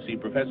college to see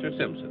Professor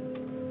Simpson.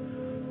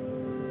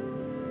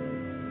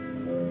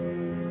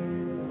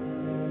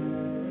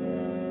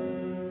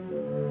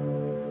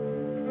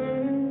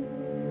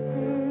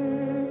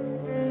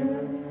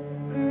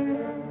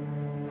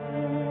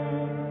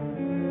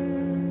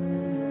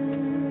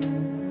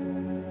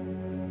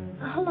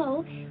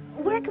 Hello.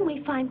 Where can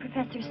we find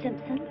Professor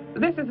Simpson?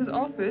 This is his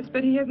office,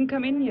 but he hasn't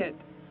come in yet.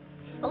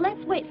 Well,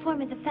 let's wait for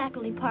him at the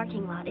faculty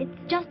parking lot. It's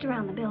just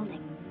around the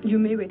building. You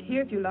may wait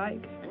here if you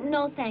like.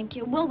 No, thank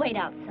you. We'll wait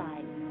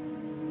outside.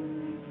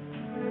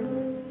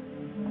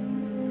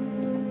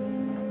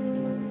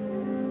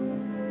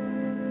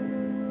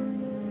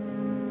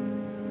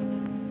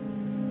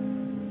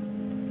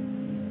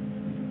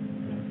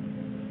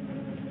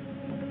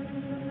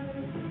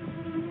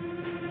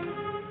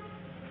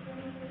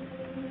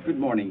 Good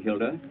morning,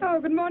 Hilda. Oh,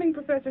 good morning,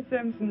 Professor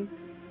Simpson.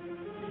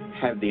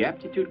 Have the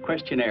aptitude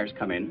questionnaires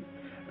come in?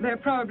 They're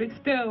probably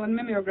still in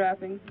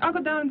mimeographing. I'll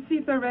go down and see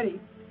if they're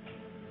ready.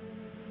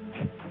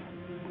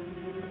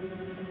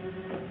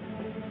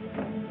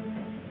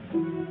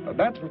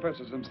 That's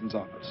Professor Simpson's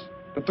office.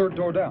 The third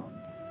door down.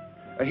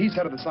 He's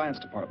head of the science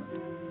department.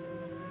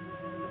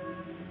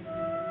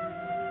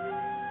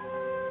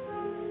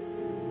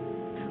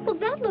 Well,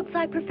 that looks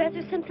like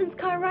Professor Simpson's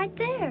car right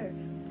there.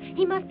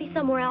 He must be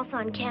somewhere else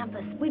on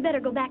campus. We better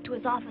go back to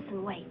his office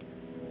and wait.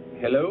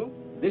 Hello?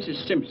 This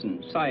is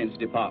Simpson, Science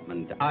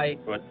Department.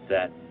 Put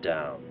that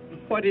down.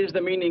 What is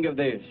the meaning of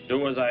this?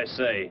 Do as I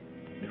say.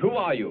 Who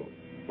are you?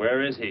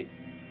 Where is he?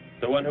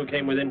 The one who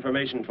came with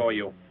information for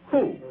you.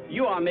 Who?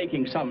 You are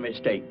making some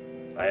mistake.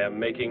 I am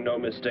making no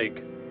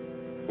mistake.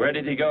 Where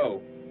did he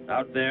go?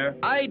 Out there?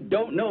 I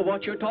don't know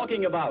what you're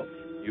talking about.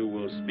 You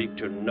will speak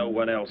to no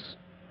one else.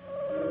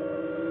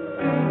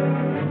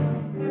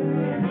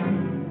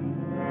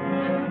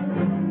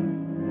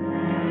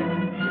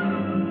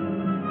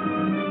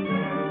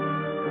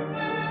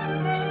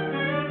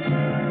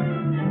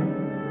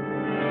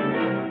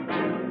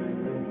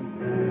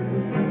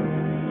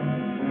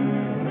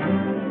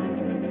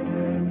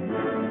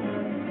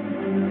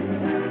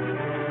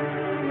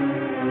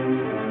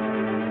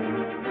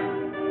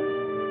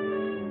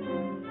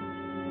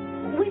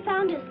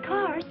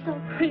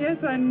 Yes,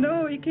 I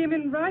know. He came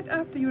in right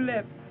after you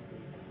left.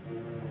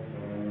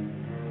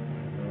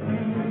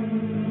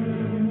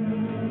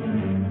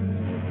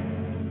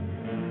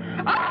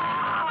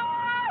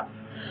 Ah!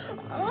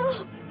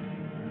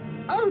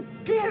 Oh,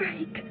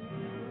 Derek.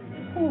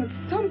 Oh,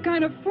 it's some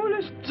kind of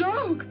foolish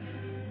joke.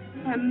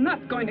 I'm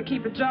not going to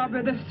keep a job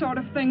where this sort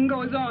of thing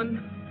goes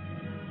on.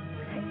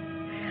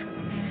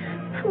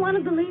 I want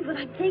to believe what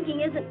I'm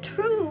thinking isn't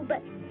true,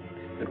 but...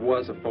 It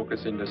was a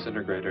focusing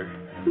disintegrator.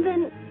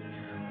 Then...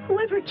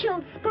 whoever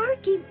killed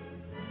Sparky...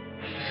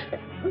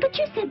 But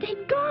you said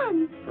they'd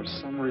gone. For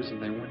some reason,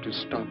 they went to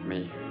stop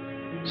me.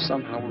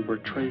 Somehow we were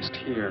traced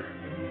here.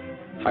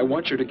 I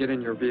want you to get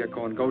in your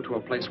vehicle and go to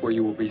a place where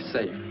you will be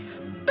safe.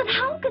 But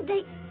how could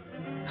they...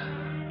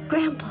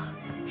 Grandpa.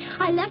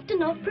 I left a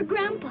note for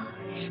Grandpa.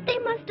 They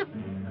must have...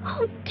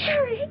 Oh,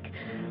 Derek.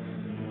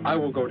 I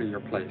will go to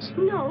your place.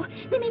 No,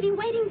 they may be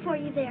waiting for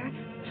you there.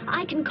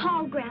 I can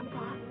call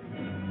Grandpa.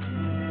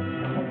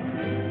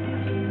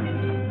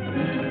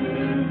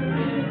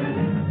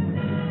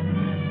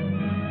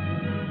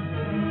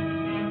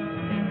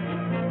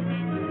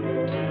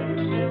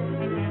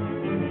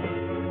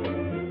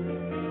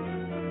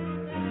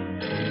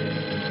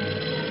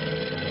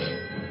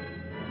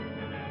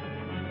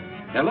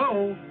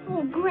 Hello?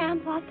 Oh,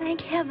 Grandpa,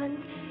 thank heavens.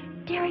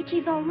 Derek,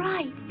 he's all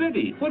right.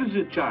 Betty, what is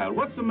it, child?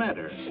 What's the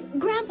matter?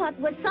 Grandpa,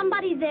 was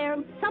somebody there?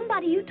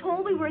 Somebody you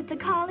told we were at the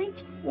college?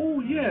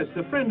 Oh, yes,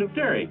 a friend of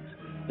Derek's.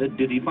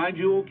 Did he find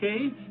you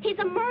okay? He's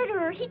a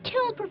murderer. He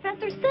killed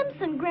Professor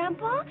Simpson,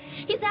 Grandpa.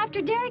 He's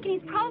after Derek, and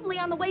he's probably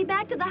on the way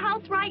back to the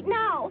house right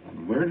now. A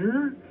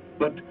murderer?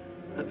 But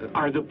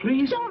are the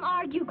police... Don't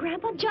argue,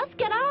 Grandpa. Just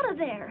get out of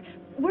there.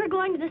 We're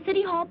going to the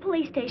City Hall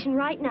police station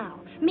right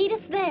now. Meet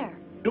us there.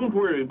 Don't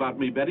worry about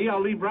me, Betty.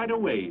 I'll leave right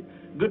away.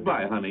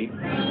 Goodbye, honey.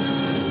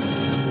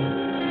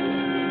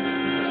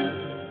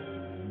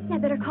 I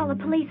better call the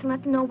police and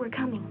let them know we're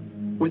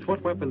coming. With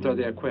what weapons are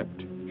they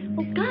equipped?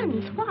 Well,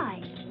 guns.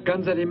 Why?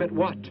 Guns that emit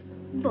what?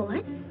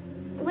 Bullets?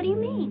 What do you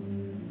mean?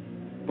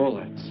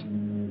 Bullets.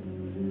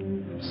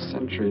 A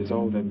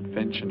centuries-old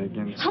invention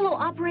against... Hello,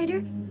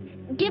 operator.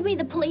 Give me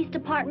the police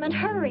department.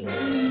 Hurry.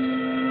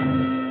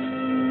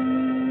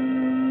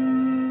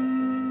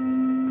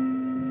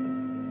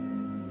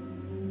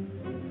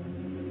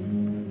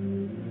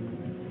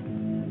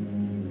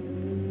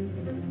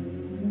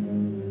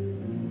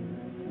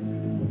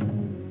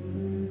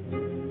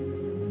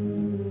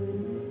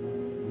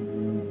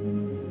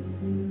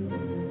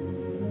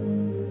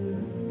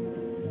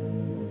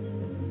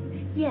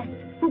 Yes,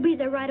 we'll be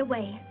there right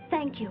away.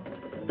 Thank you.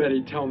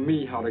 Betty, tell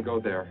me how to go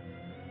there.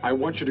 I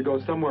want you to go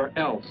somewhere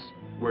else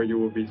where you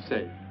will be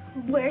safe.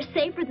 We're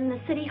safer than the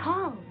City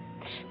Hall.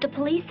 The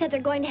police said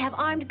they're going to have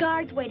armed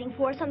guards waiting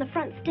for us on the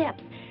front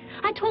steps.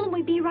 I told them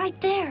we'd be right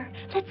there.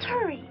 Let's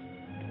hurry.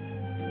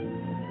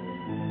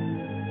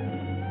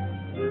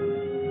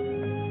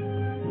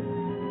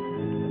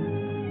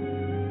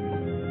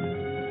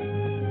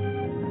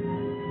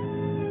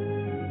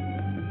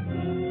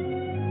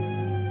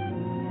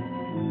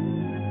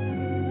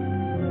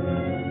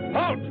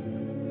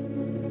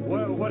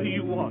 What do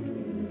you want?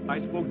 I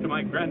spoke to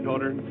my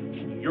granddaughter.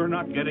 You're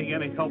not getting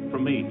any help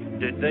from me.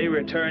 Did they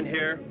return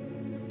here?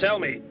 Tell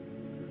me.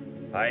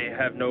 I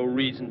have no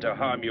reason to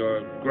harm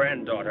your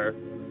granddaughter,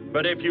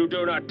 but if you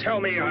do not tell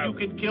me, You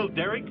can kill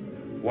Derek?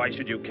 Why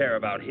should you care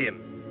about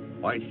him?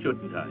 Why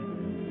shouldn't I?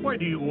 Why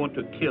do you want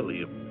to kill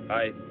him?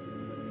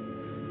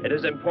 It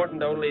is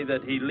important only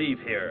that he leave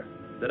here,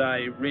 that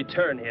I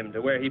return him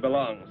to where he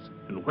belongs.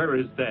 And where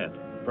is that?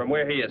 From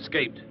where he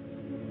escaped.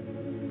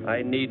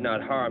 I need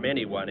not harm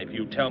anyone if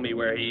you tell me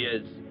where he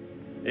is.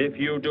 If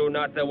you do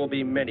not, there will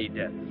be many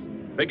deaths.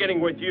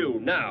 Beginning with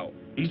you, now.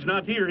 He's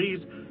not here.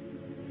 He's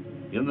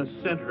in the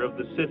center of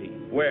the city.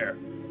 Where?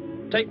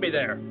 Take me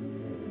there.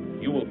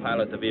 You will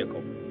pilot the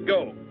vehicle.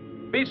 Go.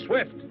 Be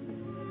swift.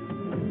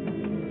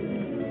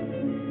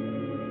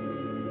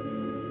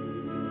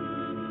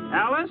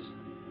 Alice?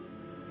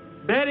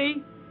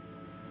 Betty?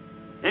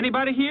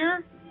 Anybody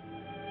here?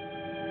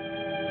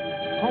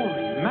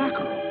 Holy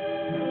mackerel.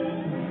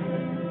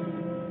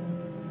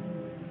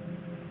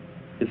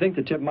 You think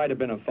the tip might have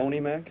been a phony,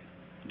 Mac?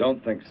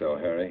 Don't think so,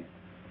 Harry.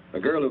 The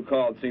girl who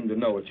called seemed to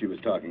know what she was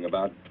talking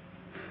about.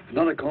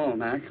 Another call,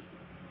 Mac.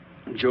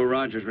 Joe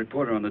Rogers,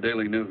 reporter on the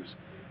Daily News.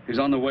 He's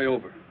on the way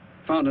over.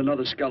 Found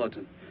another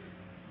skeleton.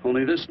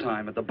 Only this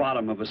time at the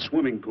bottom of a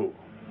swimming pool.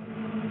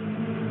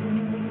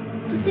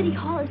 The city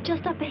hall is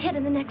just up ahead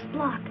in the next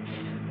block.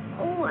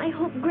 Oh, I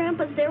hope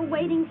Grandpa's there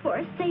waiting for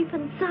us safe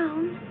and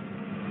sound.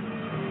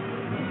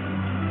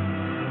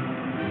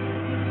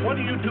 What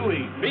are you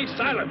doing? Be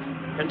silent.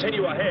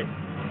 Continue ahead.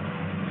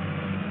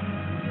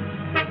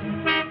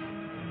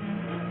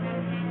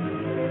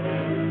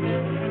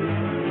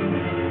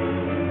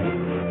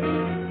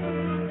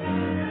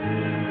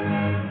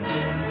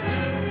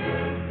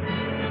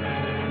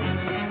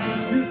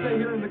 You stay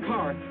here in the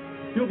car.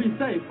 You'll be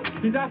safe.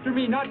 He's after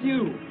me, not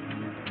you.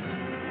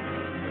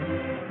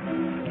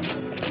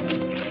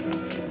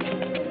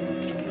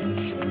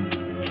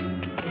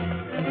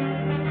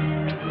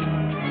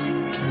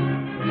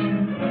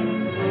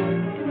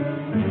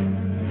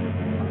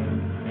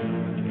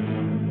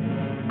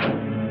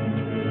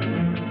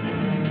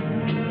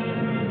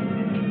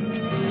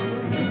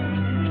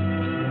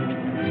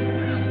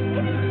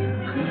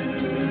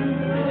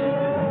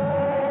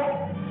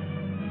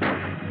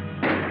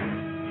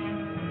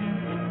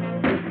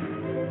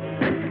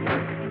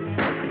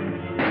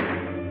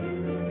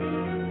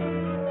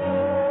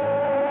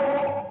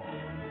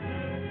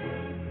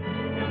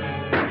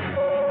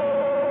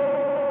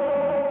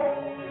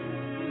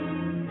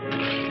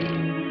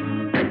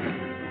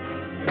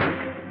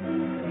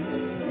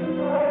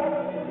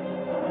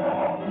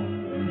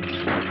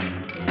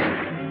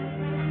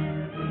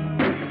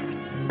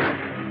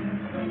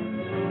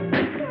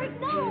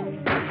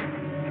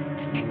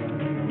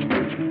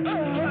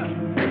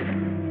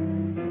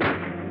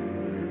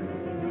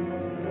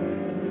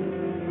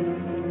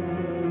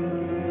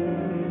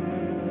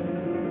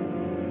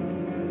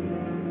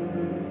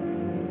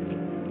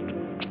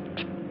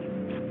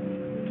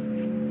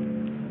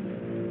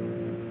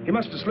 He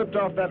must have slipped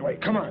off that way.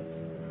 Come on.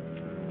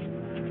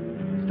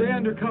 Stay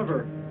under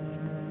cover.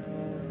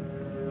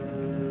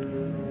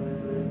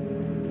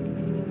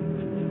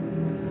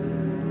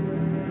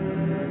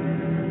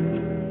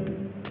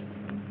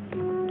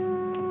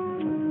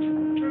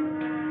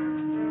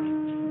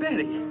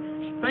 Betty,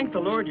 thank the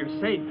Lord you're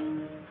safe.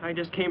 I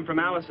just came from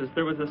Alice's.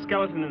 There was a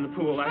skeleton in the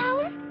pool.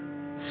 Alice?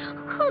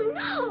 Oh,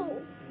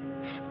 no.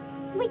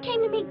 We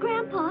came to meet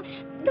Grandpa.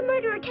 The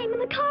murderer came in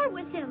the car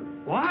with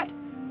him. What?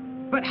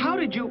 But how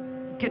did you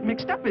get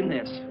mixed up in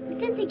this?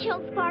 Since he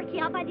killed Sparky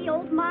out by the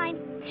old mine.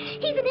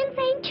 He's an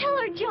insane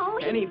killer, Joe.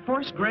 And he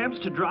forced Gramps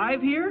to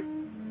drive here?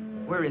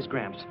 Where is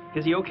Gramps?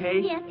 Is he okay?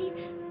 Yes,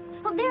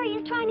 oh, there he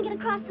is trying to get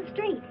across the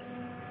street.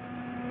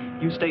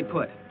 You stay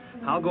put.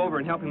 I'll go over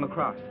and help him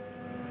across.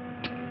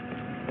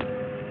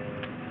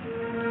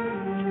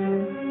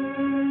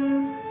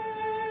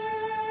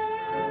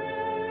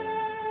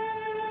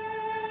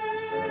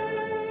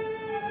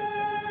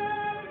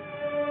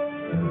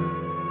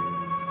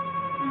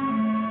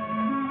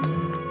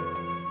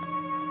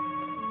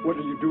 What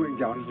are you doing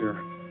down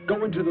here?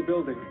 Go into the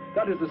building.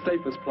 That is the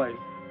safest place.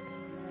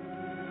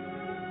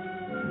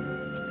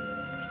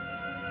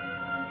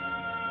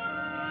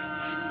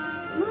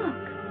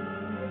 Look.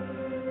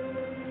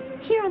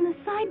 Here on the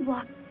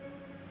sidewalk.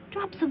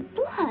 Drops of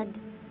blood.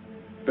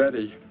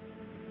 Betty,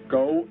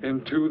 go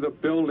into the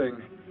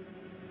building.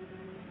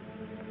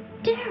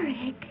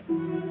 Derek.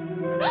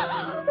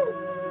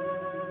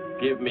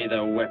 Give me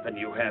the weapon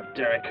you have,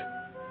 Derek.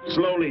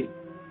 Slowly.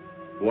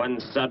 One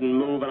sudden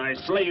move and I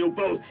slay you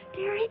both.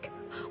 Derek?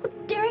 Will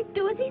Derek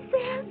do as he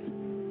says?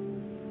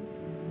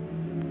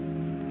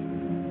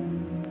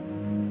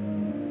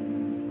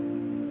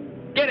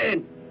 Get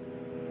in!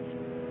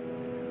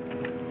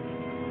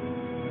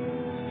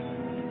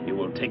 You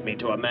will take me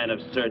to a man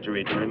of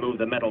surgery to remove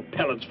the metal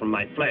pellets from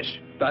my flesh.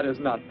 That is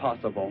not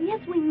possible.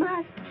 Yes, we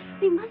must.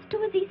 We must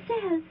do as he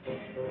says.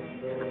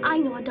 I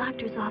know a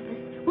doctor's office.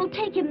 We'll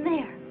take him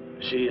there.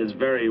 She is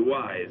very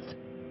wise.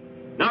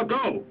 Now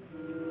go!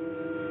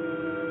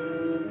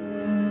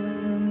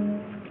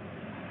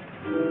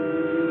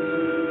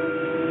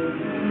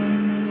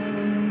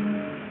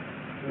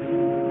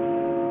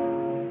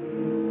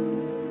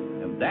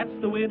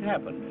 That's the way it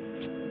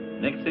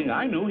happened. Next thing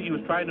I knew, he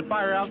was trying to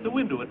fire out the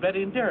window at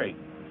Betty and Derek.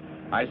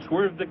 I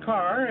swerved the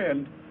car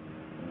and...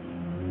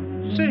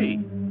 Say,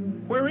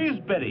 where is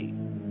Betty?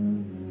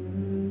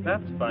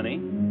 That's funny.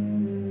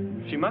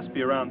 She must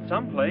be around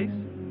someplace.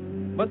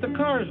 But the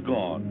car's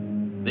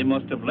gone. They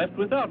must have left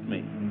without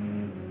me.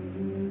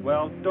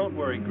 Well, don't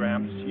worry,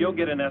 Gramps. You'll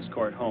get an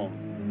escort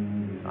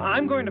home.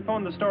 I'm going to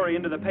phone the story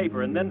into the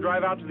paper and then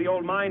drive out to the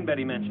old mine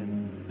Betty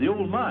mentioned. The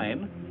old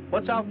mine?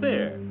 What's out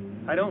there?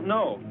 I don't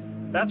know.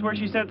 That's where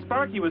she said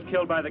Sparky was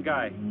killed by the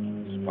guy.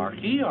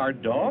 Sparky, our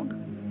dog?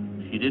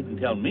 She didn't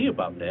tell me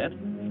about that.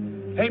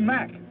 Hey,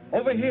 Mac,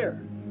 over here.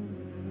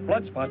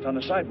 Blood spots on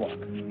the sidewalk.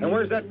 And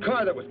where's that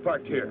car that was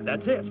parked here?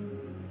 That's it.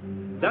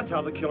 That's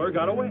how the killer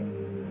got away.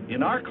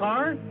 In our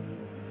car?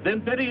 Then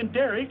Betty and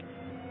Derek,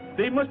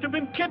 they must have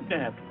been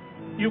kidnapped.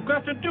 You've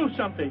got to do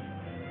something.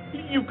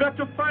 You've got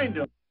to find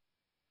them.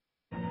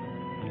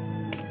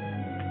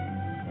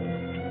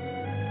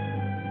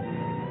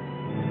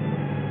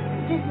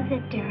 This is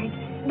it, Derek.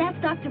 That's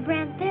Dr.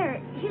 Brandt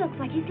there. He looks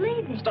like he's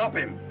leaving. Stop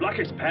him. Block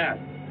his path.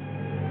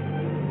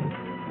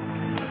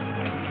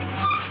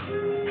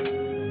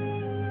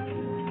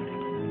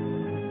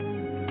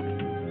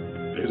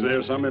 Is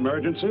there some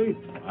emergency?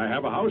 I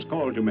have a house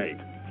call to make.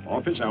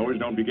 Office hours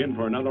don't begin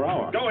for another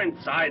hour. Go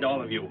inside,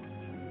 all of you.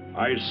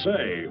 I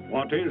say,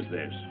 what is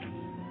this?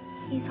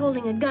 He's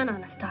holding a gun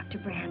on us, Dr.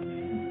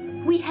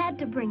 Brandt. We had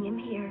to bring him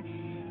here.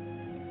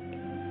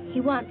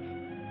 He wants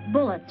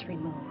bullets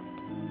removed.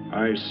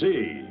 I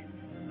see.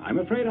 I'm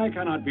afraid I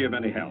cannot be of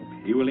any help.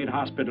 He will need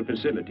hospital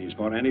facilities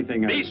for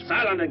anything else. Be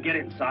silent and get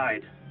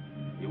inside.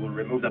 You will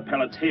remove the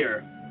pellets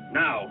here,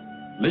 now.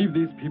 Leave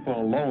these people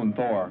alone,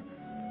 Thor.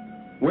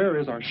 Where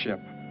is our ship?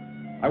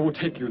 I will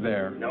take you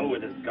there. No,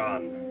 it is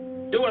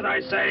gone. Do as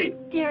I say.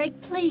 Derek,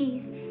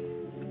 please.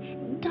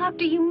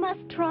 Doctor, you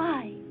must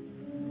try.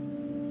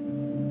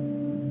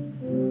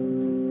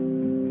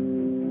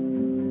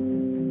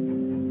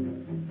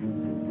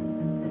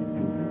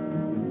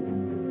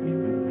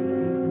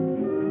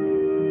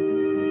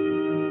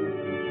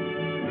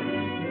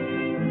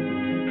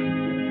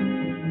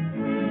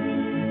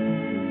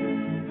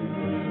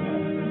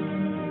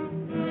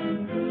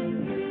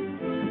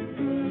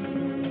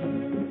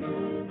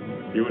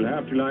 You will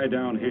have to lie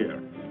down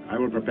here. I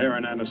will prepare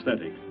an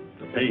anesthetic.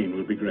 The pain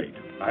will be great.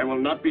 I will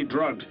not be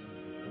drugged.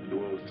 You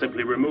will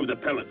simply remove the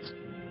pellets.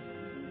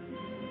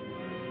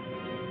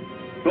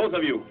 Both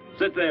of you,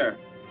 sit there.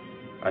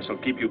 I shall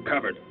keep you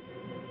covered.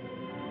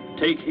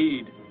 Take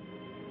heed.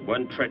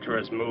 One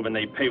treacherous move and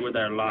they pay with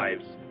their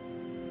lives.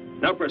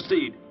 Now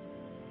proceed.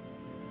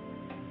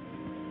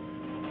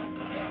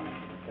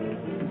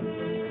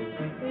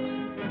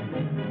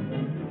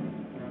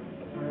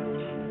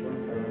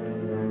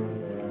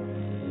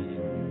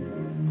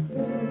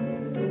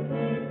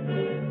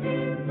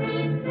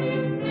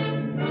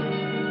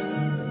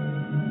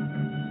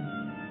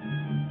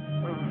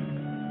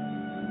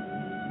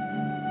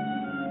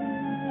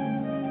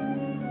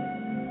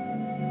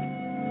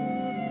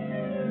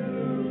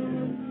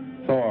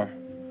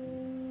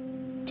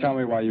 Tell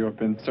me why you have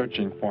been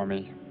searching for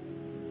me.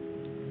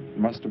 It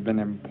must have been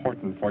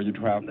important for you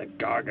to have... The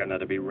Gargon are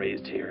to be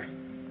raised here.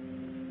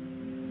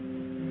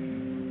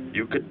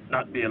 You could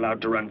not be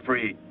allowed to run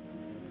free.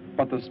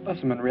 But the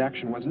specimen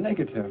reaction was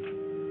negative.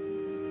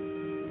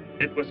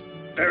 It was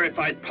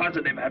verified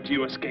positive after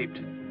you escaped.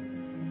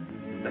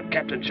 The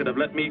captain should have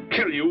let me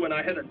kill you when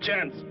I had a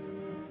chance.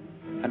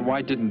 And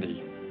why didn't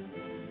he?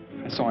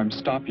 I saw him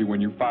stop you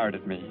when you fired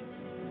at me.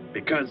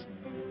 Because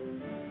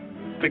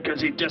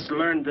he just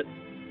learned that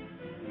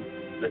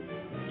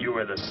you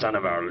were the son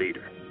of our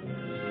leader.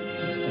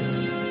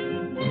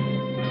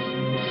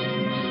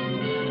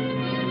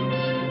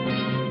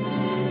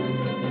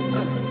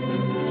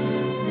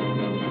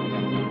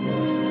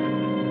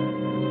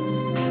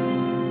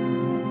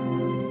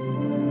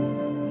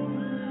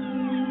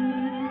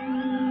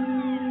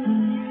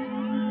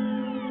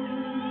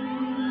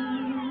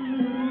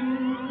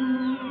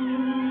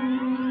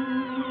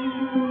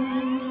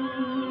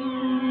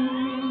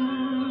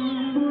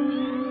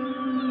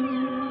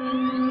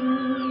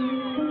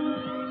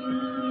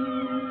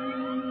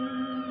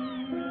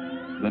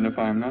 If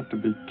I am not to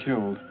be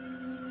killed,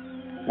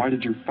 why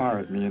did you fire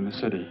at me in the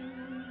city?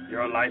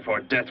 Your life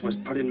or death was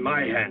put in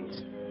my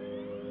hands.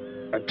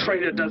 A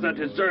traitor does not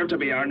deserve to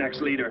be our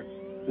next leader.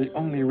 The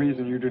only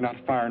reason you do not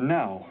fire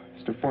now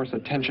is to force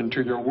attention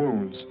to your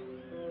wounds.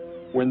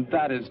 When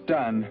that is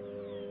done...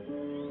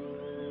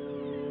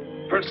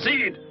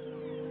 Proceed!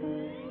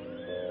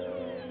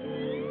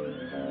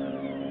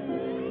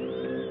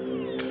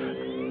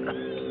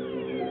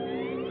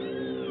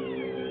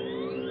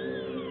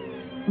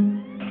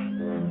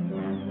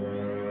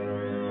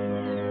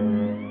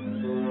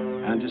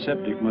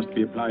 Antiseptic must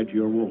be applied to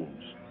your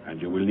wounds,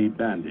 and you will need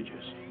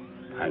bandages.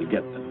 I'll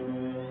get them.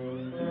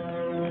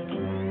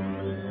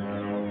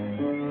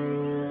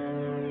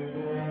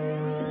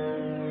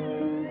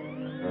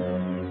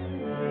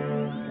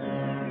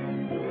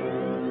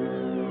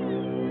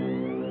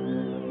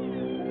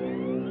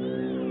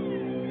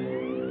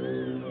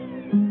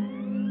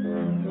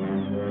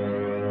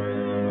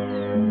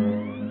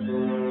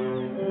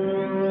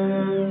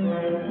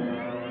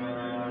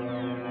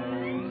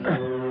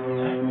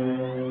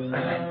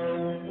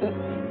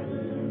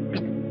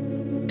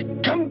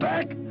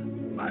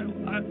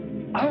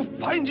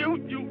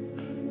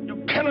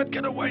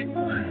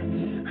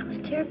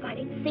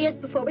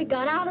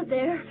 Got out of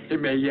there. He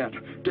may yet.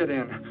 Get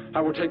in.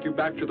 I will take you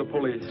back to the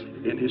police.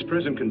 In his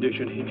present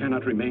condition, he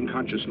cannot remain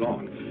conscious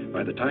long.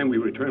 By the time we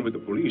return with the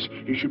police,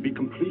 he should be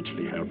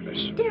completely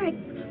helpless. Derek,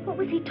 what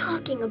was he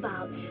talking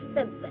about?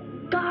 The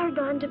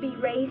Gargon to be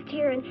raised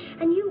here, and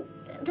you,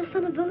 the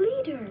son of the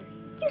leader.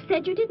 You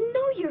said you didn't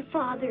know your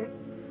father.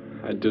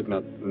 I did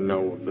not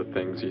know the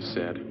things he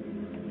said.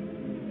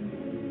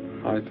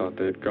 I thought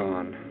they had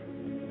gone.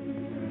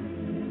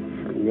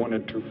 I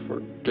wanted to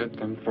forget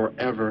them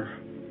forever.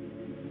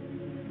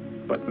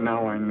 But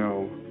now I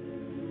know.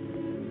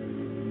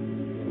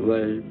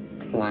 They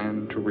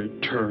plan to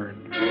return.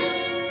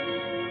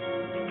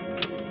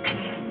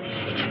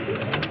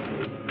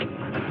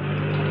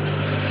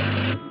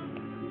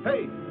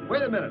 Hey,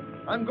 wait a minute.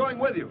 I'm going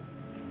with you.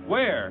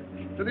 Where?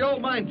 To the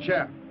old mine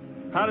shaft.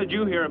 How did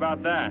you hear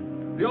about that?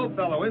 The old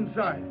fellow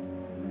inside.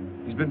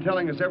 He's been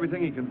telling us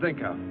everything he can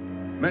think of.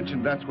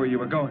 Mentioned that's where you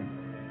were going.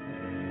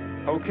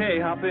 Okay,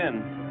 hop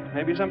in.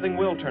 Maybe something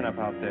will turn up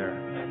out there.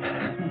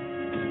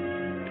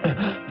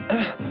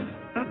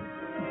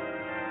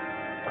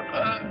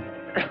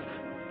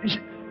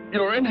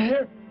 You're in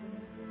here?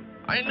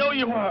 I know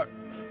you are.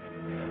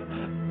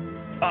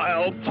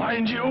 I'll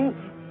find you.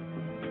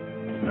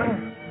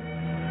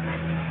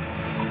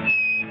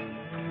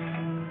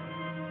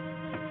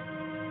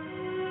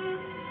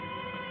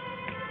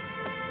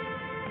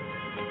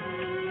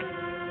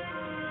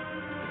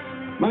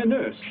 My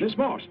nurse, Miss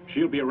Moss.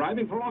 She'll be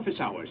arriving for office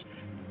hours.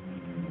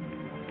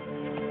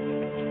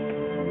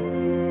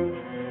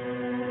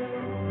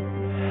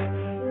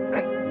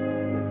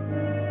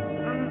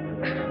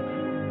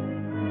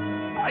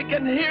 I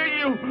can hear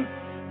you.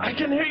 I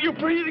can hear you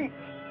breathing.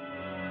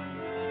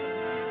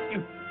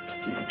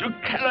 You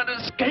cannot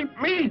escape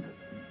me.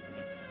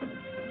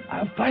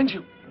 I'll find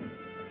you.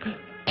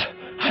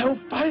 I'll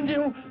find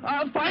you.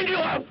 I'll find you.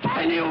 I'll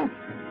find you.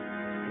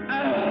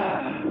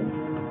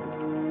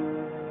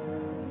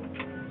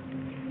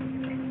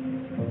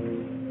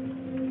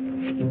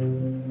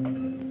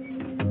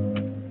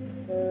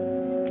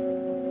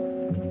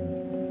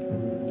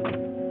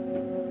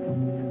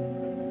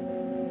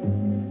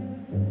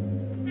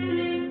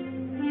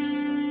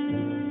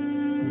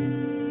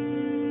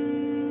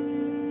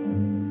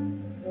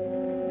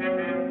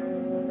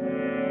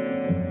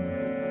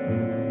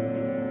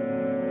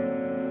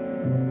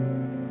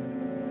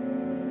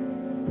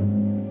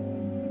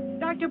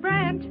 Dr.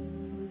 Brandt!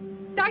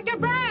 Dr.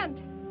 Brandt!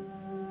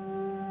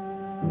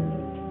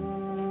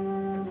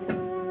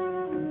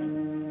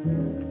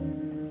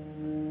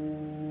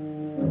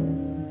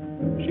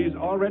 She's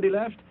already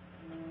left?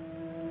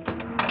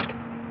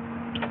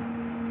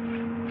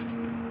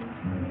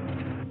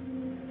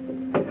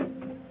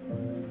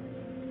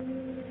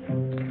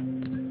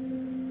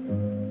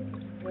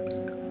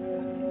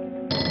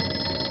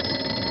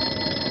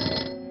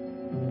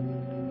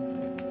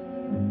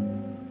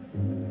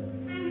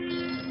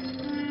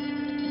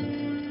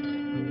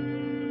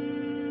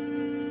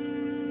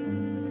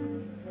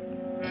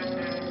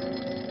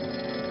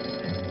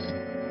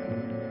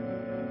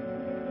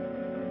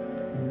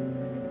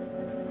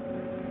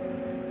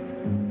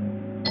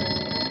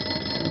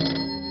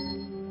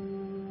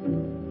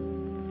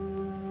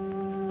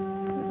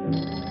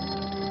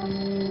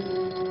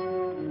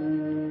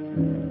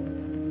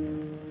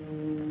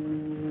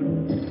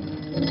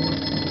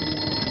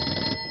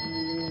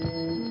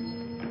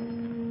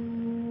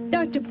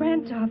 Dr.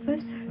 Brandt's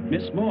office.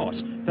 Miss Moss,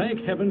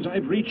 thank heavens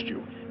I've reached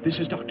you. This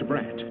is Dr.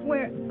 Brandt.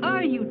 Where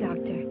are you,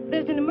 Doctor?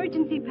 There's an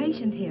emergency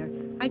patient here.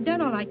 I've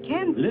done all I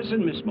can.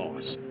 Listen, Miss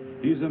Moss.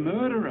 He's a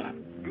murderer.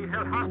 He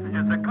held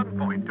hostages at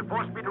gunpoint to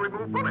force me to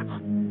remove bullets.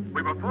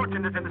 We were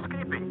fortunate in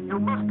escaping. You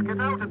must get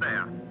out of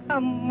there.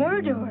 A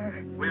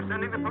murderer? We're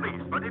sending the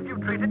police, but if you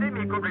treated him,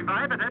 he could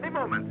revive at any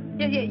moment.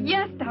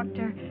 Yes,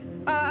 Doctor.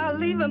 I'll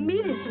leave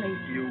immediately.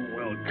 You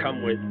will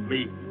come with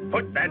me.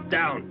 Put that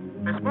down.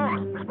 Miss Moss,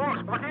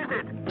 what is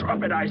it?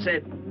 Drop it, I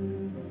said.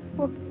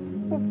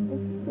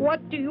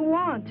 What do you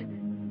want?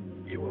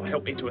 You will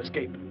help me to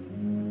escape.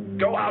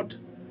 Go out.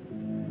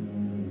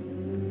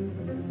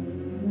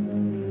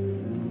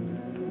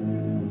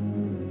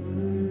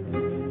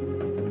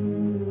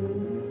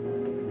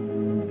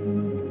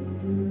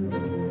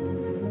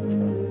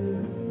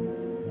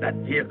 That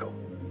vehicle.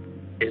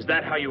 Is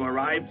that how you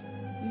arrived?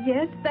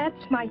 Yes,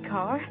 that's my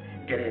car.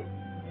 Get in.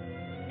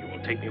 You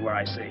will take me where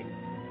I say.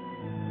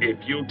 If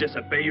you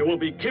disobey, you will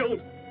be killed.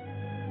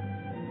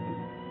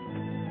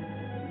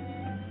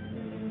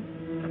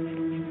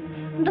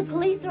 The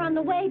police are on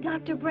the way,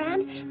 Dr.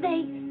 Brandt.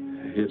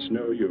 It's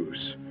no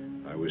use.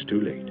 I was too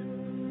late.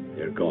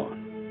 They're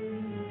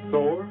gone.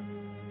 Thor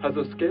has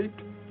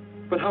escaped?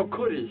 But how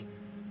could he?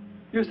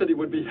 You said he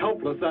would be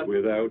helpless that...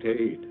 Without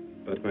aid.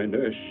 But my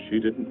nurse, she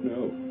didn't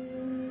know.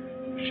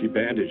 She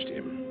bandaged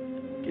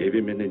him, gave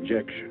him an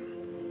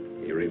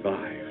injection. He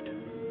revived.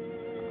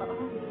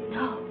 Oh,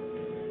 no.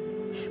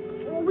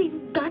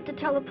 We've got to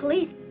tell the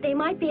police. They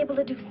might be able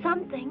to do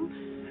something.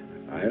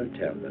 I'll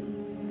tell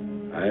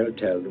them. I'll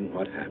tell them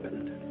what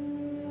happened.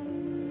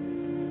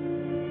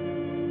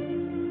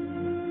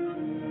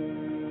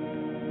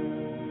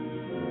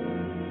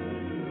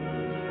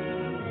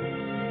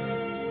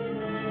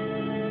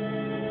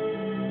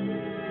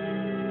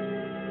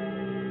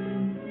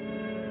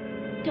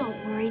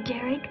 Don't worry,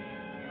 Derek.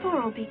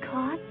 Thor will be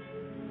caught.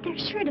 They're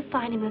sure to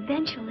find him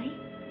eventually.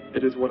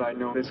 It is what I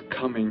know is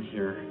coming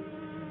here.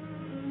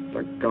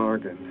 The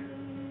Gargon.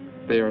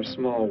 They are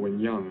small when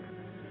young,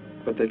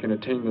 but they can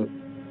attain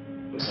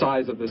the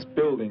size of this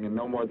building in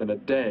no more than a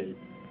day.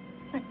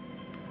 But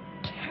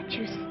can't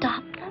you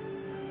stop them?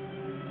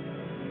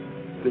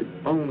 The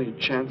only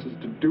chance is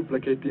to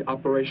duplicate the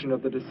operation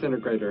of the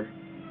disintegrator.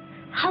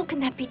 How can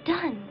that be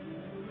done?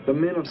 The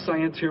men of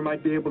science here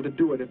might be able to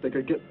do it if they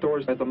could get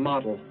Thor's as a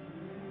model.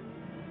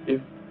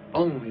 If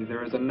only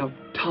there is enough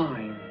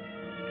time.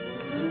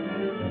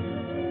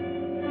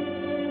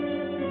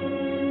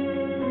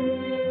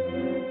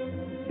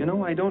 You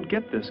know, I don't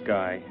get this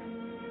guy.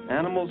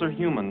 Animals or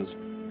humans,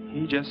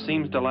 he just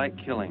seems to like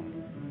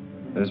killing.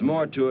 There's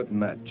more to it than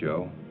that,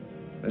 Joe.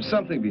 There's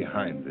something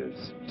behind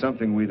this,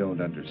 something we don't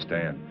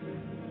understand.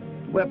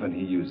 The weapon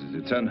he uses,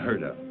 it's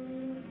unheard of.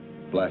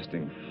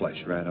 Blasting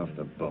flesh right off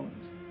the bones.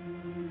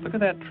 Look at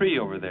that tree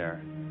over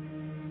there.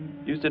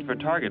 Used it for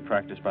target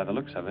practice by the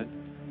looks of it.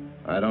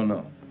 I don't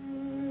know.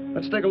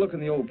 Let's take a look in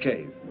the old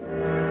cave.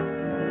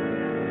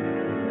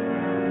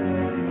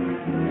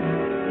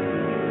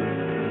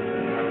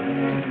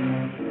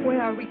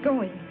 Where are we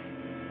going?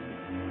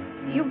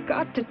 You've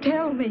got to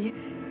tell me.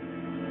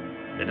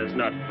 It is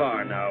not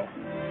far now.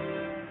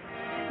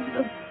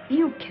 Look,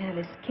 you can't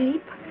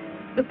escape.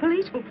 The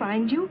police will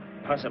find you.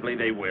 Possibly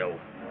they will.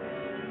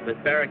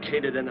 But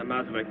barricaded in the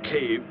mouth of a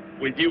cave,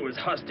 with you as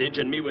hostage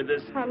and me with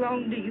this... How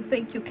long do you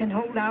think you can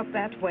hold out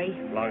that way?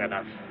 Long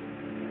enough.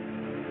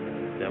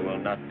 There will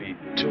not be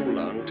too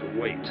long to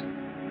wait.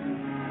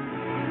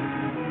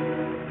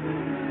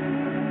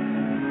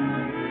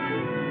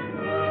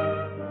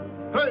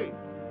 Hey!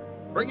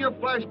 Bring your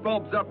flash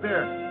bulbs up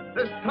here.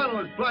 This tunnel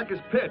is black as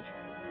pitch.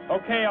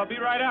 Okay, I'll be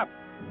right up.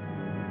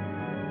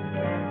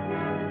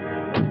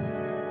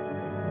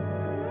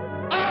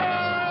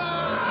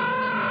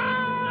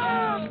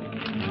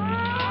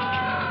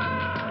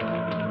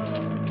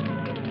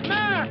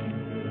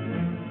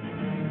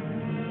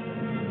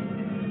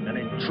 An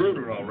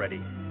intruder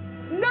already.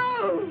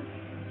 No!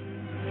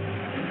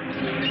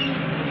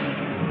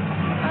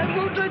 I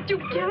won't let you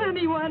kill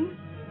anyone.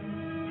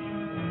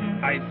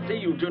 I see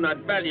you do not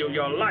value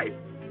your life.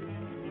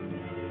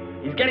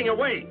 He's getting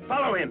away.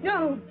 Follow him.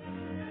 No.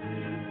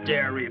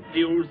 Dare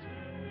refuse?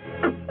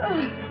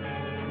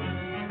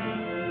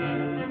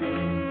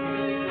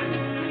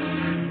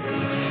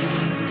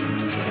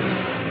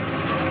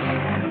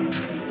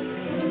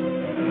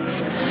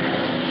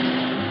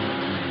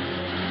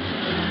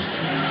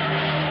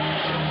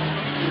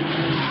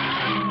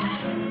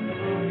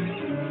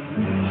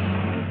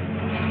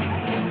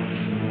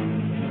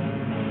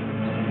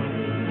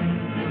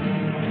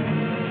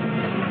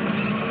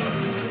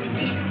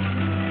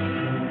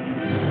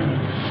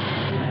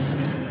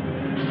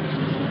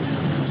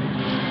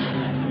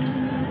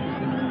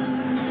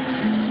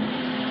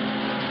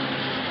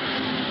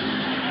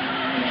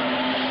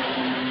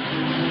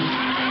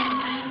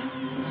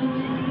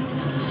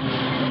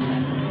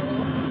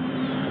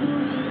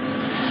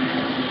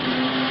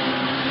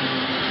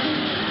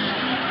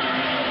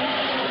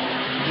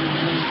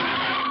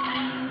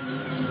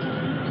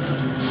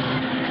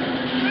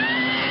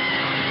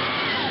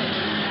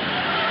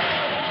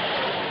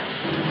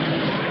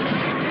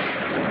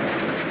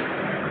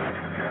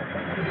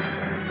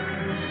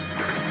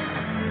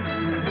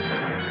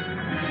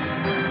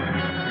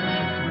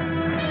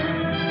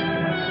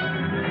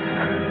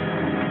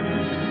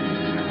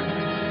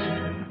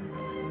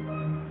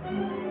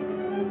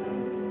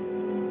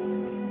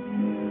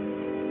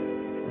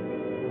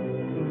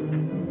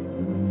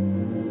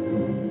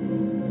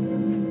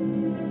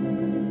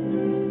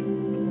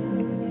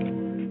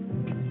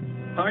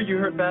 Are you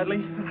hurt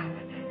badly?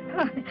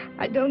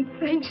 I don't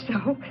think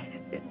so.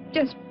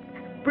 Just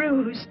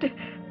bruised.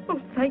 Oh,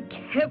 thank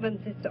heavens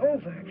it's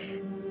over.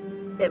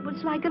 It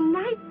was like a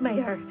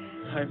nightmare.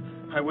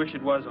 I wish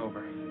it was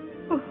over.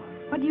 Oh,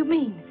 what do you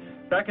mean?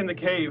 Back in the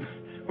cave,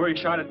 where he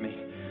shot at me.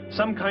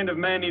 Some kind of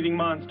man-eating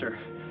monster.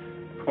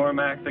 Poor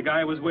Mac, the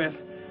guy I was with.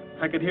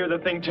 I could hear the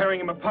thing tearing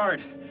him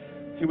apart.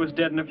 He was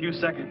dead in a few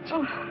seconds.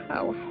 Oh,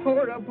 how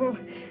horrible.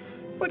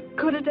 What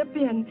could it have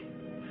been?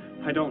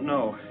 I don't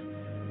know.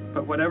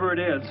 But whatever it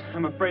is,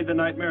 I'm afraid the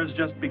nightmare has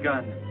just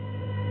begun.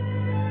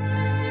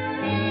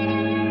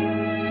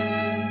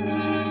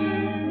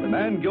 The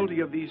man guilty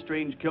of these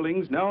strange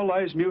killings now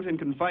lies mute in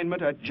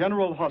confinement at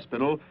General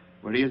Hospital,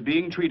 where he is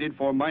being treated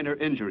for minor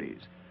injuries.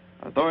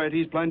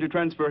 Authorities plan to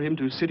transfer him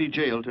to City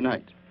Jail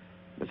tonight.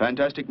 The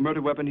fantastic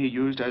murder weapon he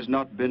used has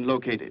not been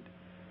located.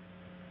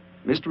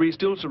 Mystery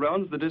still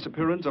surrounds the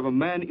disappearance of a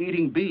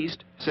man-eating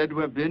beast said to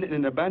have been in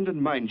an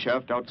abandoned mine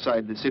shaft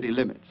outside the city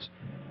limits.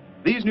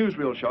 These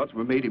newsreel shots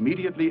were made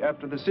immediately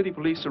after the city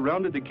police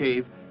surrounded the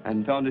cave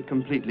and found it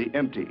completely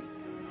empty.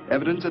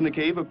 Evidence in the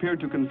cave appeared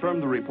to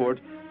confirm the report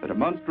that a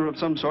monster of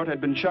some sort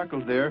had been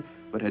shackled there,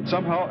 but had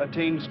somehow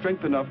attained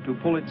strength enough to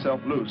pull itself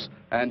loose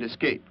and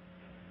escape.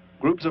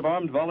 Groups of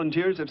armed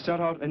volunteers have set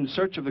out in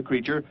search of the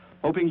creature,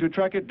 hoping to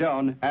track it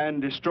down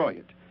and destroy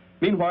it.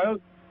 Meanwhile,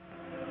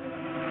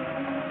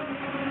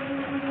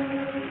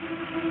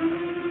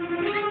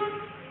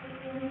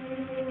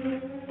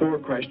 Thor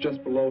crashed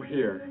just below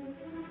here.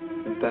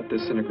 If that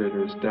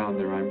disintegrator is down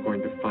there, I'm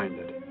going to find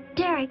it.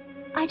 Derek,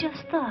 I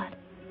just thought.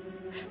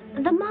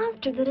 The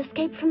monster that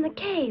escaped from the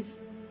cave.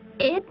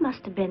 It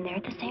must have been there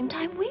at the same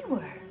time we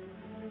were.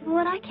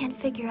 What I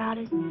can't figure out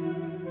is,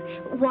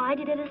 why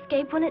did it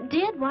escape when it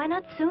did? Why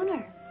not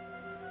sooner?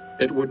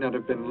 It would not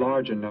have been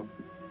large enough,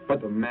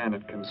 but the man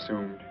it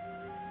consumed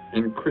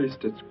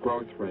increased its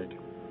growth rate.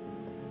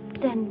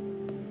 Then,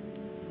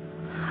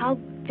 how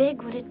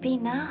big would it be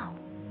now?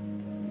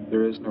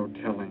 There is no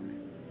telling.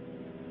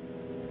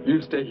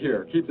 You stay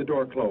here. Keep the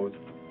door closed.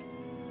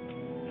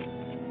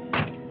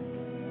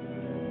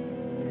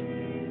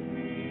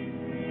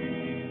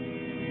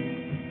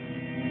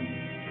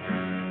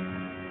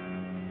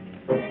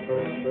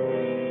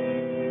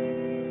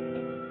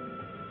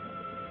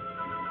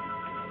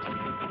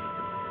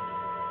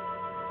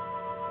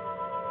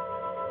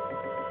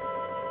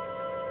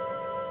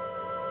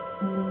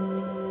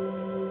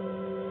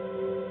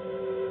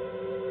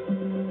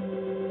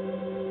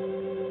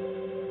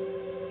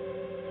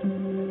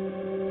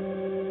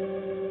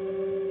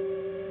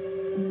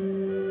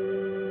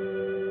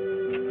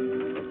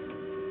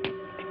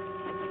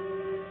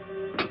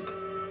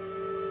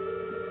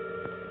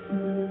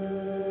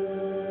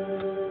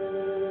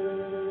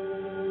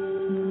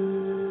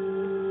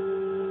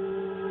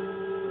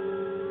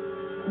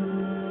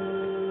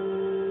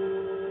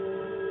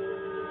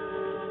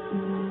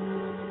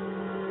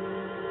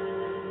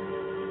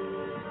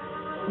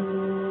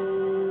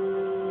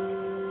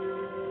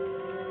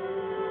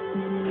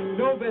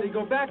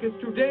 Go back. It's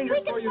too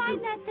dangerous for you to... We can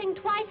find that thing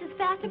twice as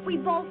fast if we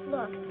both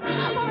look.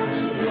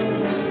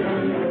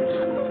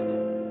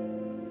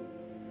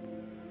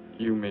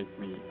 You make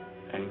me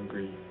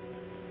angry,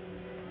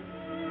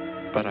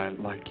 but I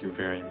like you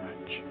very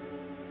much.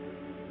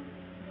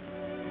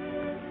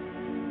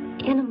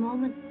 In a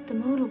moment, the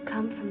moon will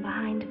come from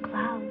behind a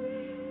cloud.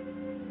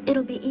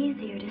 It'll be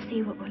easier to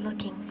see what we're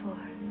looking for.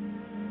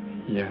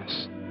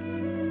 Yes.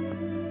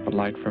 The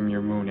light from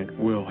your moon, it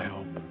will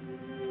help.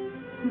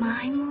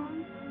 My moon?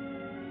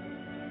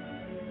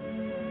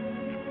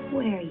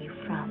 Where are you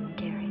from,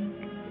 Derek?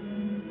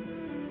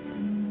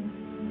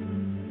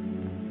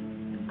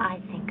 I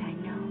think I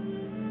know.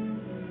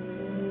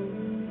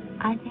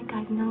 I think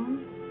I've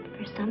known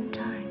for some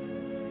time.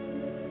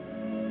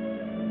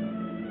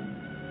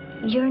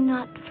 You're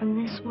not from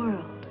this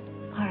world,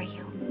 are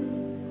you?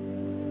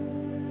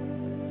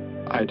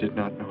 I did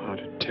not know how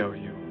to tell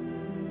you.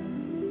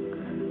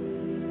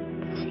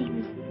 It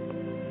seems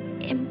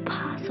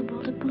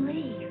impossible to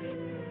believe.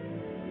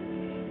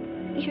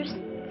 You're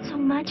so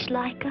much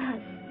like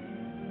us.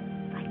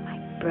 Like my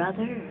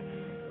brother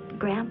or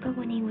Grandpa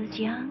when he was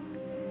young.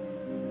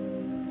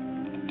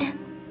 And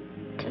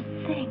to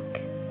think.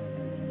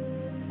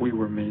 We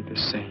were made the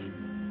same.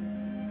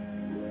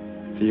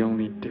 The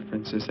only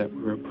difference is that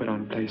we were put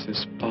on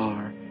places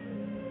far,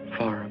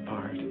 far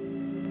apart.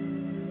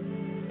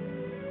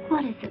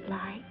 What is it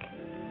like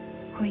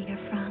where you're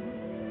from?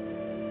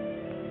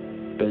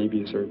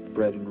 Babies are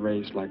bred and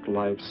raised like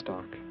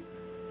livestock,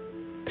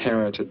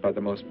 parented by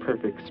the most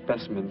perfect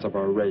specimens of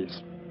our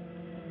race.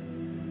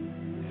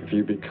 If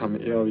you become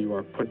ill, you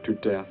are put to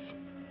death,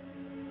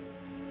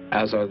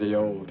 as are the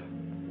old.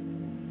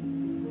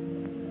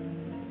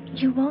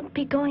 You won't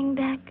be going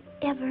back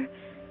ever,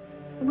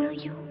 will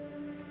you?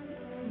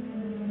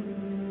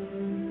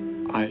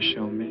 I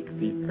shall make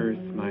the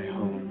earth my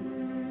home,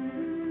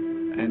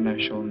 and I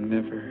shall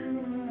never,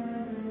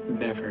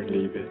 never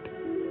leave it.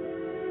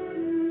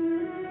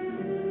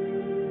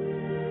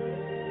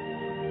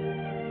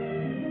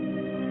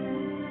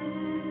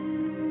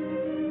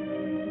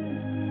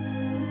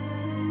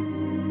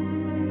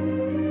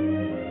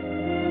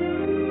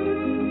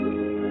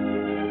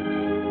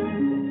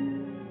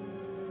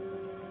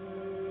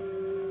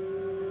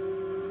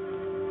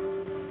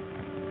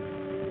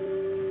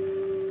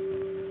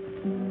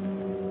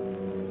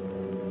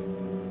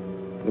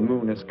 The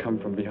moon has come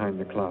from behind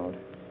the cloud.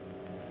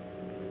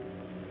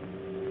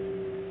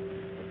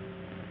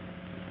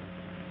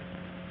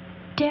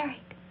 Derek.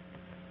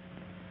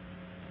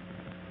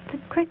 The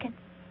cricket.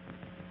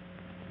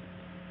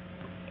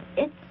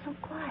 It's so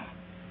quiet.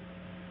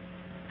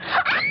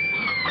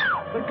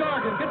 The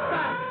Gargon, get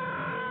back!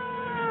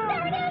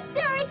 There it is,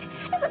 Derek!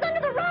 It was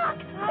under the rock!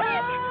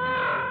 Quick!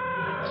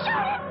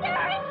 Shoot it,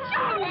 Derek!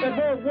 Shoot it! It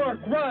won't work.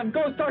 Run!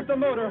 Go start the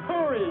motor!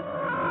 Hurry!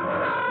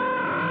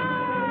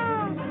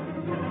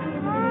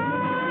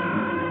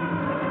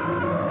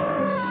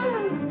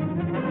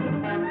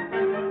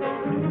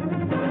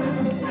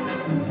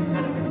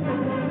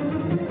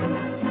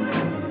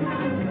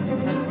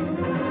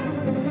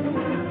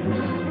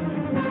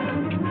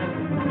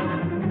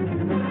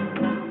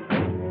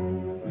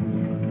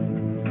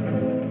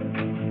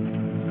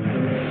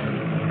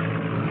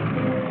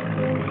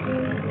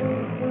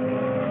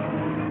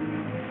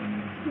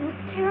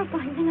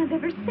 I've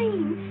ever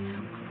seen.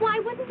 Why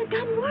wouldn't the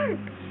gun work?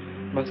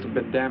 Must have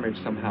been damaged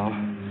somehow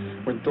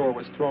when Thor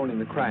was thrown in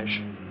the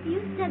crash.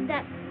 You said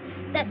that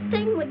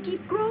thing would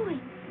keep growing.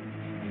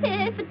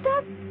 If it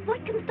does,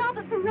 what can stop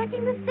it from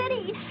wrecking the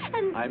city?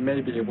 And I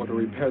may be able to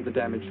repair the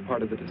damaged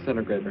part of the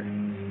disintegrator.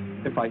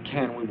 If I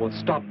can, we will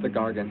stop the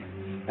Gargon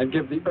and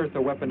give the Earth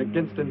a weapon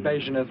against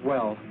invasion as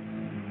well.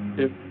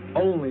 If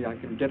only I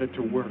can get it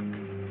to work.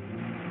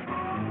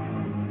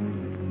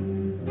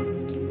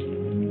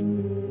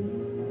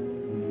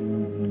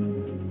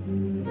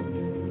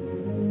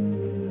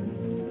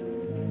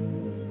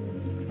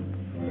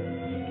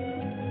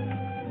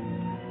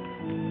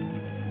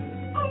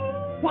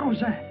 What was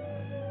that?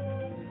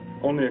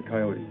 Only a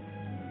coyote.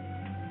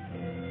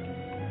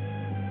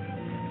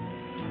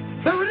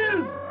 There it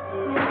is!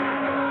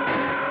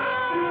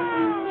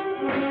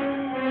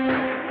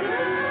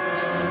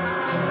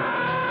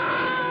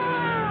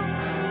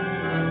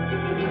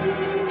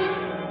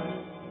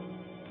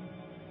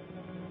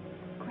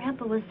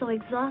 Grandpa was so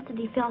exhausted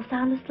he fell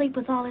sound asleep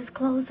with all his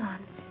clothes on.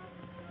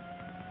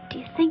 Do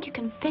you think you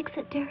can fix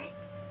it, Derek?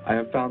 I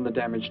have found the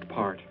damaged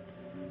part.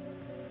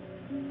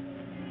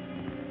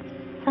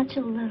 Such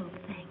a little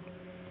thing.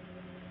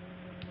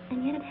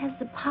 And yet it has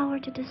the power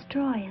to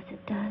destroy as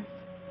it does.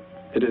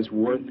 It is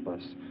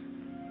worthless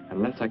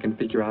unless I can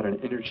figure out an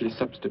energy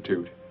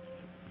substitute.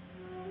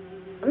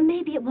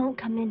 Maybe it won't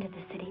come into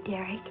the city,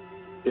 Derek.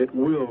 It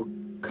will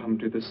come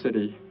to the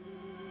city.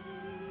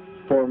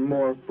 For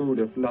more food,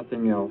 if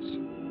nothing else.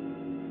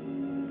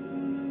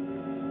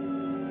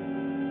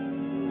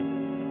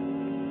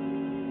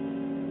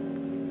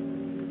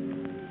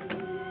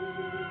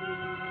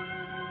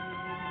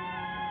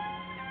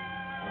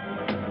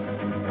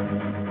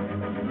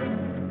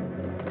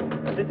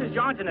 This is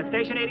Johnson at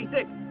Station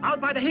 86. Out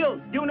by the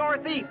hills, due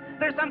northeast.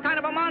 There's some kind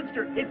of a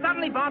monster. It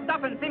suddenly bobbed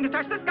up and seemed to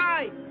touch the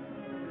sky.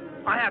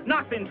 I have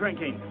not been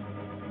drinking.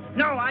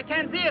 No, I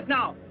can't see it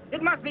now.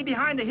 It must be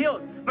behind the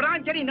hills, but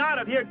I'm getting out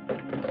of here.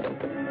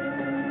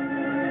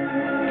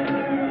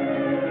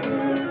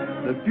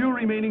 The few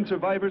remaining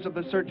survivors of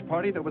the search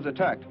party that was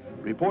attacked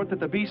report that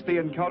the beast they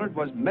encountered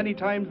was many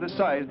times the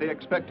size they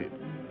expected,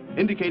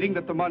 indicating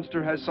that the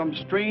monster has some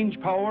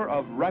strange power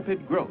of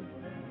rapid growth.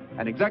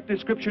 An exact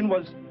description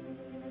was...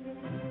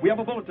 We have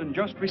a bulletin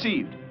just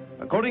received.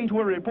 According to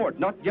a report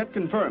not yet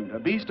confirmed, a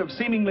beast of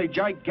seemingly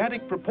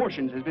gigantic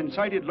proportions has been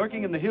sighted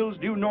lurking in the hills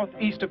due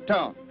northeast of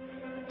town.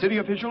 City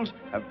officials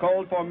have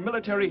called for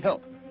military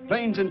help.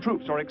 Planes and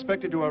troops are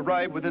expected to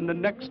arrive within the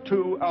next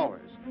 2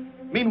 hours.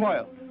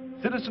 Meanwhile,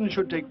 citizens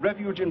should take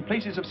refuge in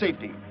places of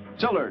safety,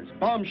 cellars,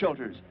 bomb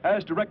shelters,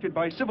 as directed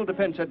by civil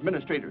defense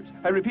administrators.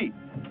 I repeat.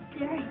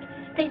 Derek,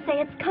 they say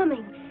it's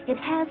coming. It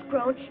has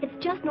grown.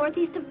 It's just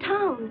northeast of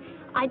town.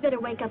 I'd better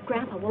wake up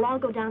Grandpa. We'll all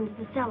go down to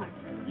the cellar.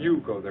 You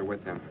go there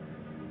with him.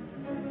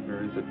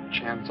 There is a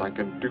chance I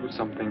can do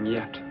something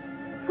yet.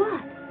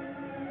 What?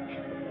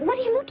 What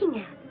are you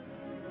looking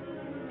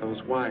at?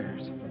 Those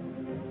wires,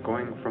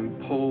 going from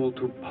pole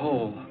to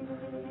pole.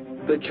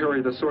 They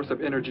carry the source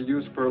of energy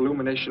used for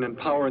illumination and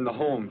power in the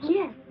homes.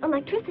 Yes,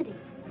 electricity.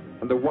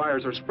 And the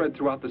wires are spread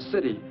throughout the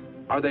city,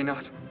 are they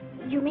not?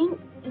 You mean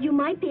you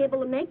might be able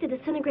to make the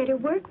disintegrator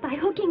work by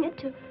hooking it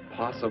to...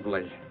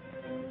 Possibly.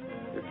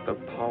 If the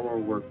power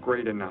were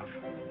great enough.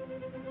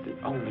 The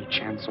only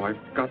chance, so I've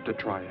got to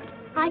try it.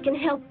 I can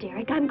help,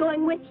 Derek. I'm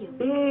going with you.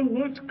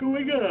 What's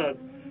going on?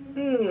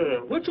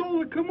 What's all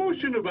the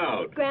commotion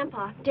about?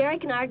 Grandpa,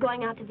 Derek and I are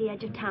going out to the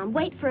edge of town.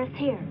 Wait for us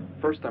here.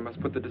 First, I must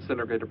put the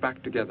disintegrator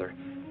back together,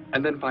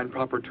 and then find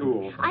proper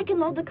tools. I can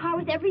load the car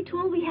with every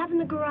tool we have in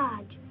the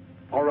garage.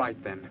 All right,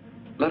 then.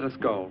 Let us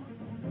go.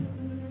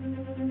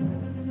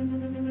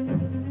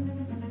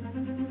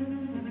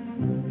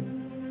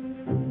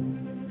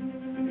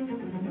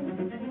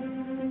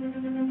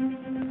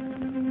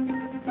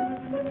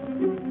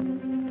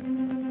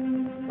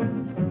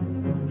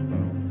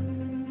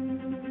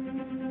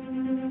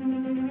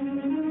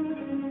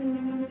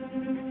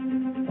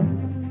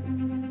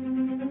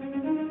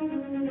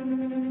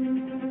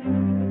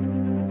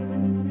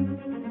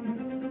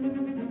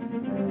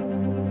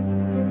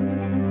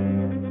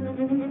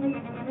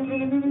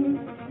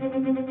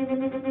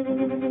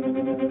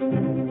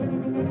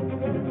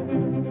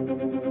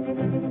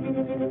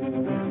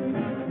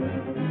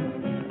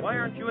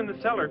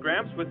 Cellar,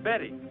 Gramps, with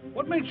Betty.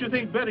 What makes you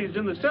think Betty's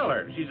in the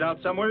cellar? She's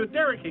out somewhere with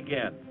Derek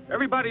again.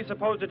 Everybody's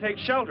supposed to take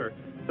shelter.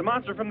 The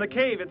monster from the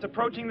cave, it's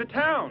approaching the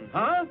town.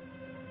 Huh?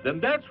 Then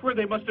that's where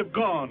they must have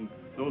gone.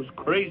 Those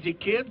crazy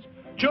kids.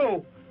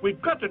 Joe,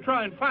 we've got to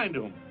try and find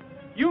them.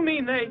 You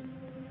mean they...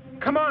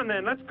 Come on,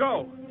 then, let's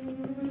go.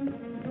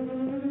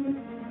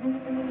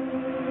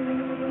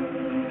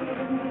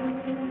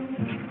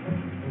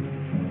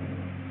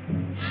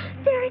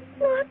 Derek,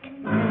 look.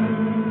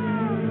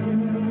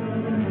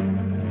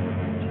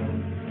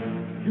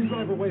 You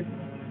drive away from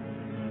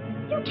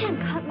me. You can't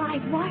cut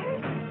live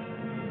wires.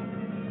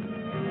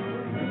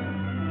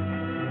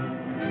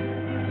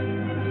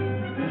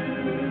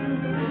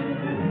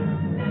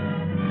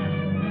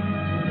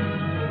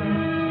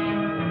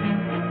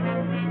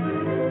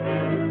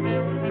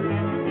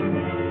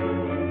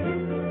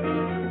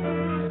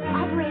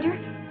 Operator,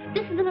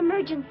 this is an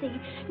emergency.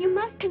 You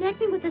must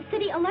connect me with the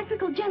city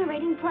electrical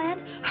generating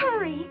plant.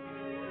 Hurry!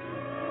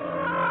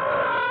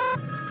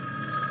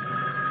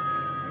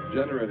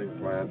 generating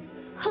plant.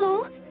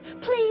 Hello?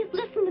 Please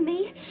listen to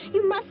me.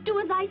 You must do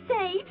as I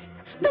say.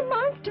 The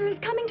monster is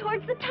coming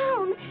towards the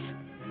town.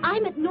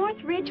 I'm at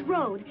North Ridge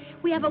Road.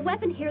 We have a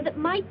weapon here that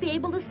might be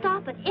able to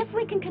stop it if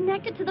we can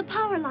connect it to the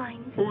power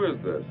lines. Who is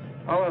this?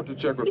 I'll have to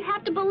check with... You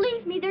have to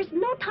believe me. There's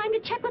no time to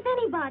check with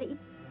anybody.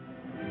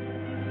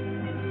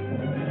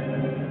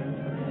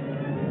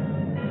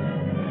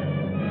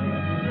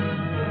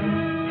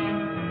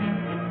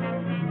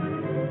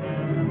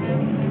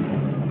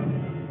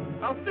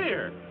 Out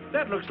there.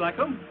 That looks like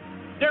him.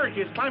 Derek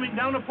is climbing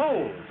down a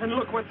pole. And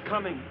look what's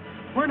coming.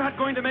 We're not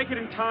going to make it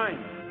in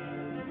time.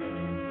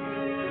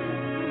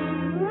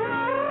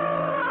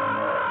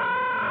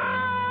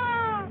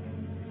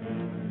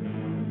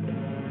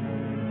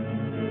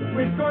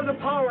 Restore the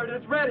power and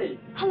it's ready.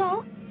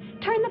 Hello?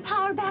 Turn the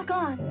power back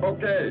on.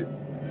 Okay.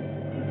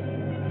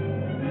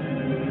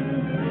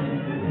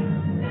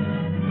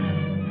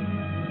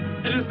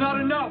 It is not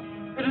enough.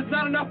 It is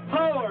not enough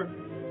power.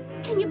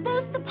 Can you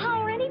boost the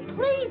power any,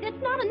 please?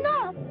 It's not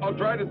enough. I'll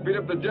try to speed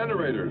up the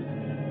generators.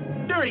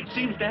 Derek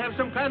seems to have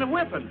some kind of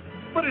weapon,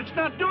 but it's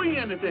not doing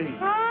anything.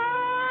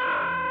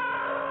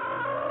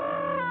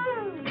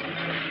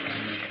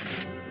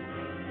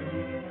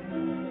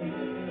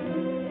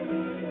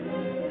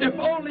 If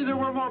only there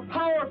were more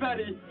power,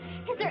 Betty.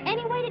 Is there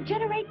any way to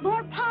generate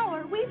more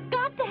power? We've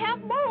got to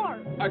have more.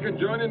 I can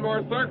join in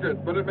more circuits,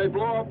 but it may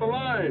blow up the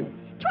line.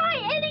 Try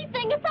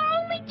anything. It's our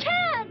only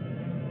chance.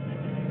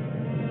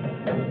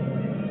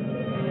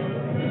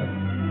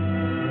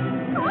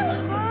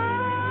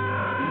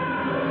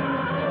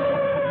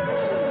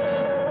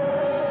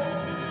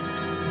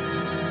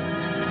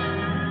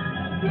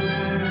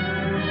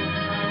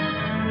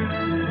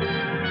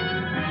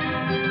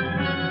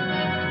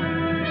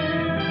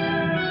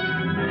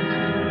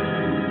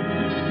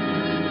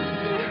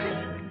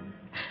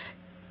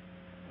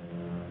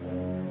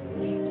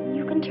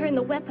 Turn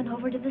the weapon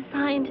over to the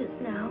scientists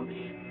now.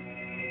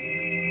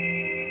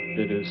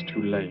 It is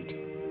too late.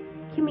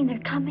 You mean they're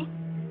coming?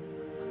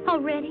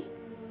 Already?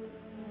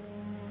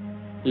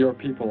 Your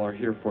people are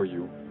here for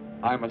you.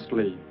 I must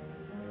leave.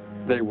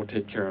 They will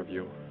take care of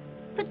you.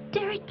 But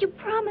Derek, you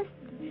promised.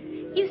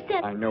 You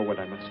said... I know what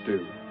I must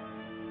do.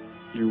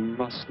 You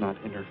must not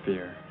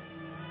interfere.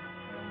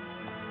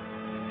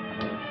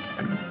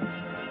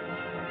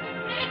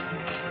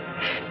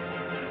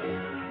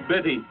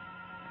 Betty,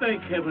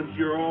 thank heavens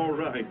you're all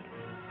right.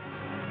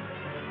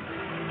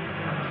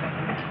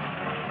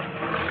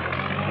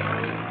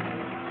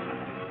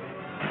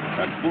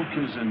 That book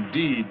has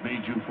indeed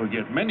made you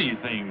forget many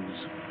things.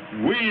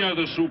 We are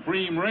the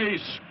supreme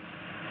race.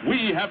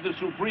 We have the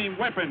supreme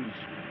weapons.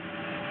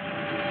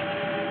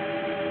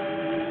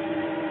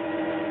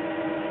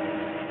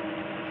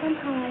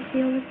 Somehow I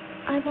feel that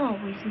I've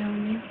always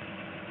known you,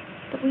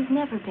 but we've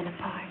never been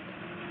apart.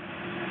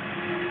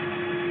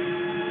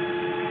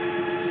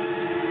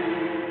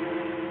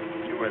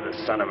 You are the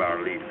son of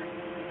our leader.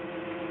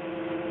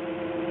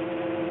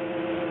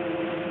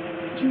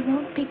 You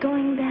won't be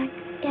going back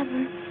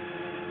ever,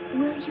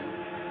 will you?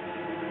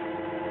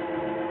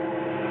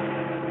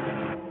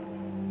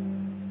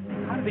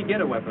 How did he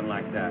get a weapon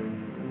like that?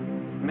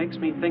 It makes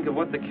me think of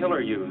what the killer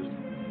used.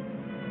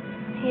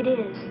 It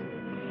is.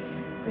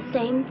 The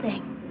same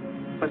thing.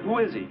 But who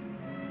is he?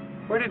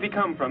 Where did he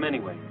come from,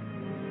 anyway?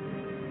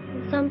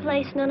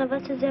 Someplace none of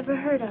us has ever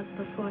heard of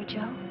before,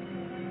 Joe.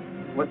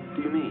 What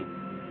do you mean?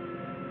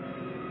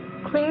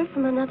 Clear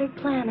from another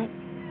planet.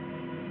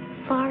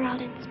 Far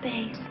out in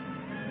space.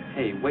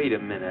 Hey, wait a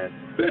minute.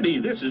 Betty,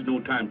 this is no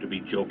time to be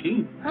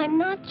joking. I'm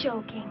not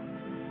joking.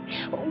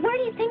 Where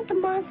do you think the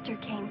monster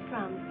came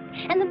from?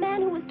 And the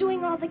man who was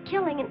doing all the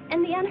killing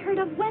and the unheard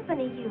of weapon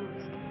he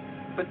used?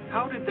 But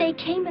how did they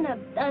came in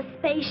a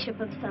spaceship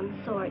of some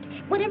sort.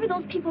 Whatever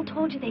those people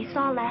told you they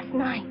saw last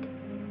night.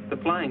 The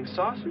flying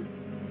saucer?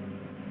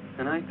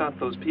 And I thought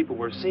those people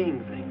were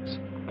seeing things.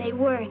 They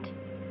weren't.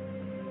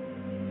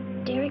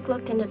 Derek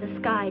looked into the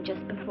sky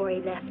just before he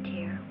left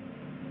here.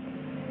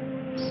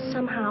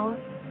 Somehow,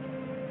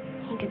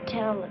 he could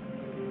tell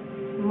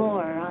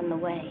more on the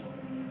way.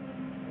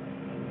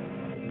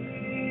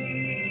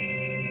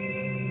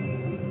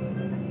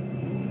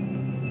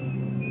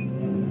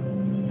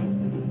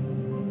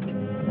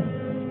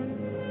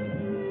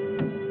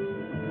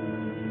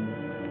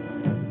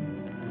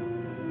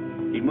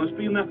 He must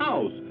be in the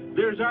house.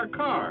 There's our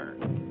car.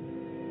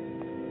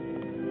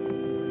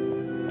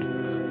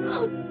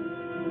 Oh,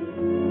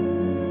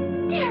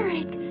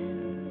 Derek!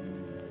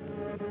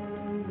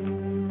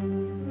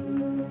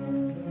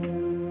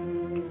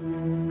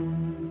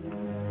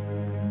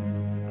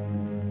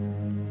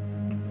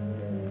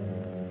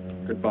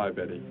 Goodbye,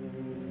 Betty.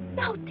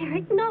 No,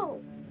 Derek, no.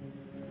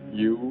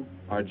 You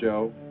are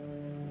Joe.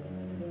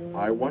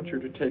 I want you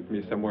to take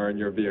me somewhere in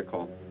your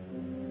vehicle.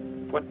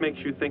 What makes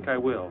you think I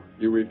will?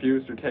 You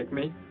refuse to take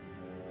me?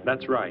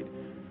 That's right.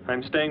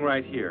 I'm staying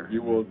right here.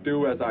 You will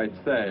do as I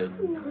say.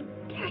 Oh, no,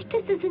 Derek,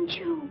 this isn't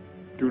you.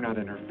 Do not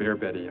interfere,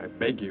 Betty. I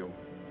beg you.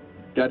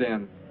 Get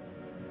in.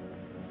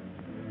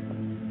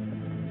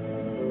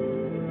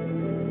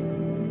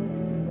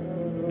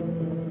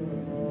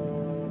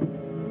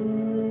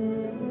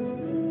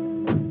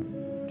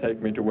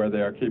 take me to where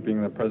they are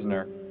keeping the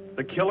prisoner.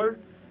 The killer?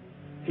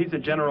 He's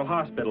at General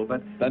Hospital,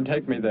 but... Then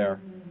take me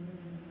there.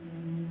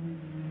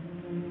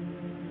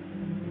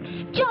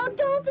 Joe,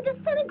 don't the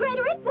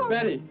disintegrator, it won't...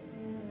 Betty!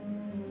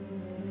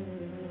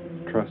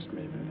 Trust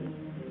me,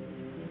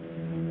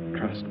 Betty.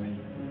 Trust me.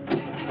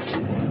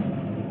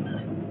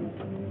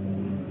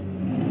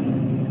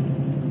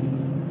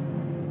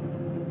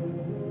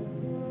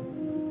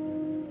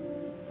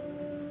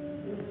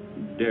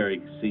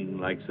 Derek seemed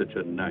like such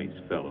a nice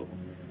fellow.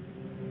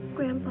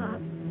 Grandpa,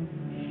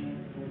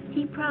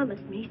 he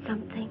promised me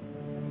something.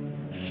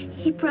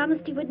 He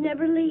promised he would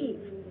never leave,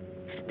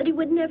 that he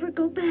would never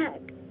go back.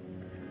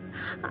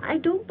 I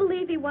don't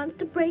believe he wants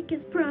to break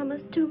his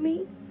promise to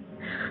me.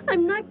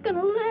 I'm not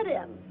gonna let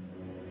him.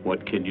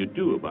 What can you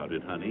do about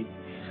it, honey?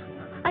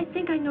 I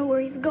think I know where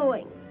he's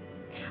going.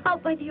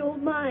 Out by the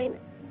old mine.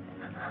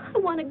 I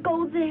want to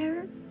go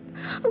there.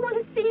 I want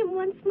to see him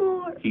once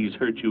more. He's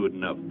hurt you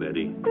enough,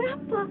 Betty.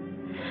 Grandpa,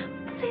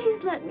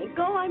 please let me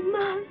go. I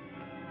must.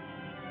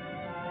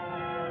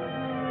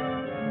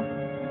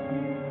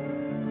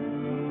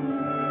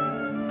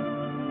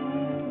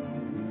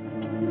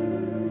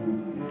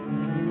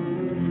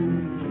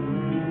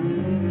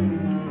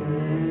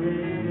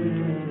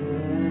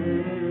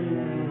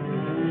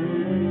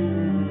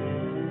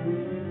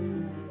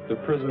 The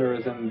prisoner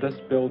is in this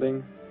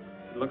building.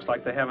 It looks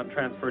like they haven't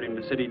transferred him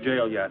to city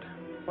jail yet.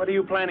 What are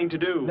you planning to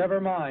do? Never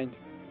mind.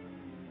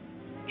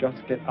 Just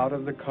get out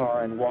of the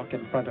car and walk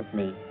in front of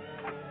me.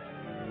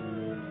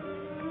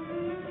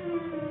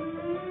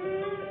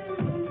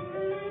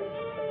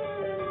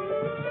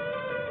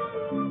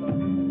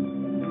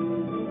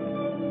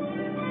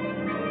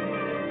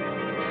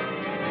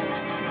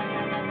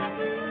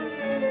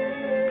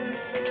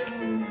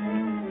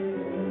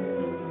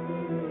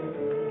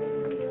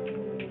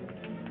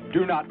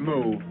 Do not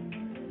move.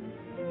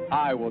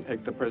 I will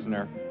take the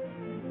prisoner.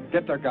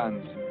 Get their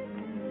guns.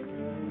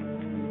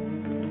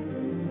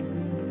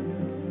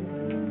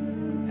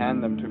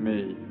 Hand them to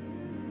me.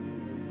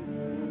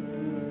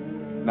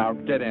 Now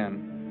get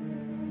in.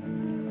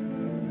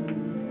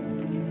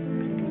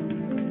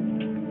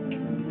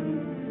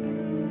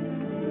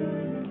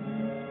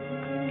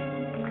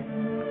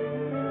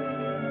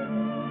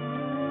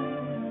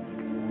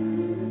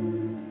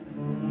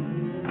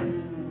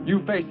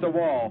 You face the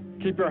wall.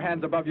 Keep your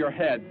hands above your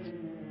heads.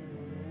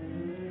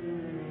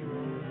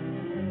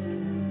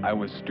 I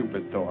was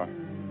stupid, Thor.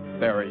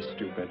 Very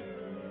stupid.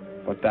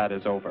 But that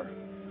is over.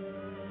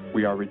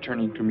 We are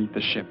returning to meet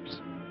the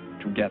ships.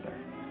 Together.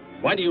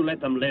 Why do you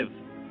let them live?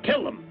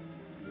 Kill them!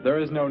 There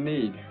is no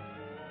need.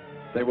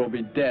 They will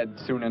be dead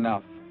soon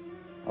enough,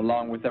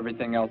 along with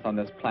everything else on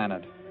this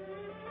planet.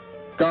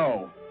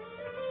 Go!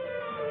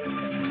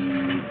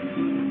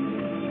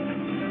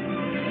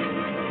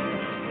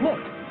 Look,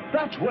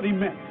 that's what he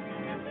meant.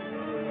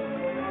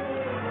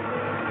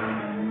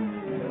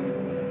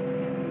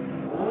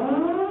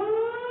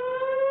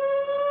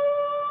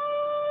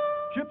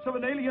 Ships of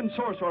an alien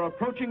source are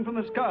approaching from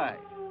the sky.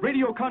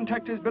 Radio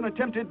contact has been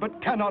attempted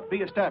but cannot be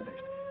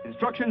established.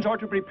 Instructions are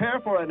to prepare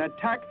for an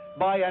attack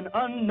by an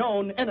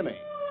unknown enemy.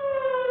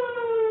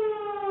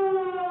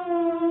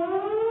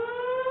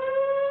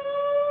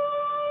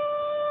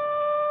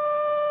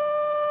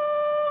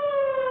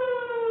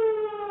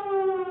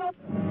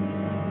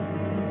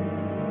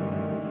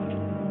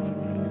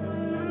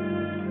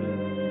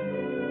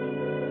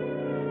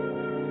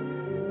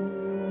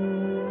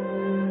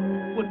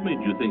 What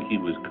made you think he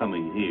was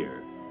coming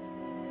here?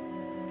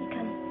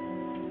 Because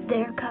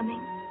they're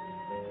coming.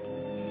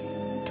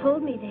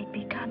 Told me they'd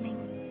be coming.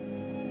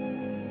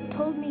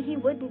 Told me he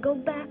wouldn't go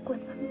back with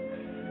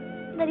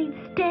them. That he'd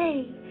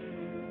stay.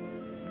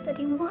 That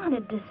he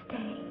wanted to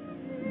stay.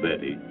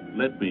 Betty,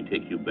 let me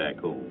take you back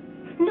home.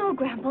 No,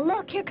 Grandpa,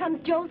 look, here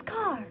comes Joe's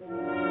car.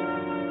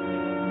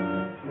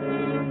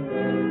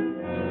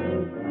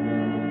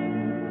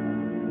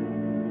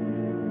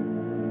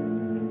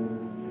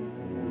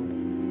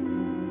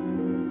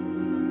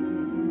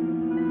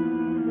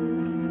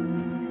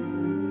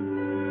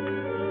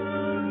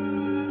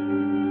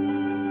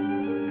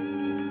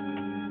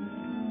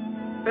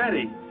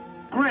 Betty!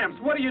 Gramps,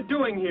 what are you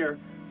doing here?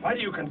 Why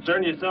do you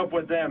concern yourself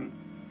with them?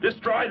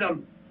 Destroy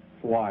them!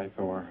 Why,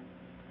 Thor?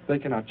 They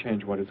cannot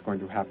change what is going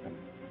to happen.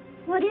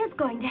 What is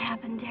going to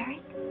happen,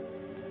 Derek?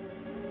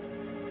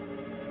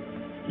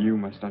 You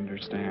must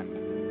understand.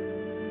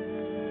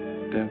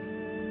 Death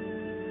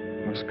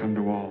must come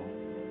to all.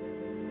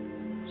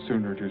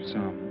 Sooner to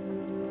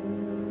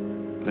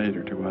some,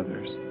 later to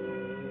others.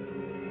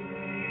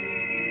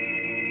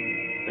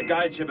 The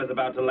guide ship is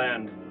about to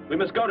land. We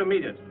must go to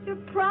meet it. Your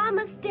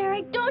promise,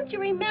 Derek. Don't you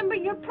remember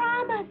your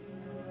promise?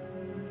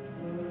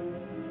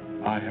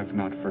 I have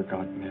not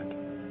forgotten it.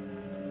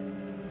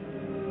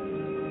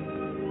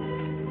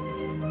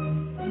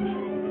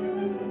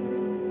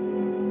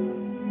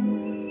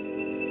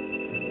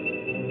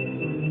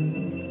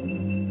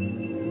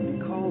 We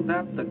call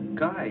that the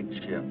guide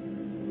ship.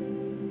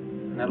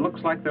 And it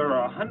looks like there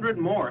are 100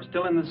 more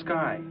still in the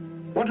sky.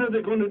 What are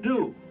they going to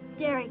do?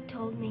 Derek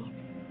told me.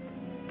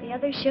 The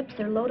other ships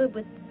are loaded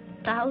with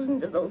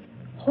thousands of those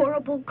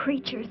horrible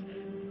creatures,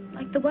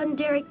 like the one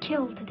Derek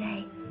killed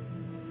today.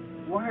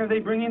 Why are they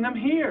bringing them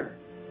here?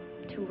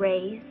 To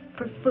raise,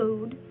 for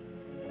food,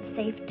 a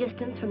safe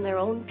distance from their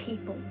own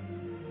people.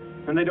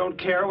 And they don't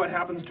care what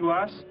happens to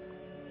us?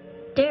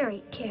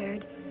 Derek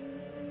cared.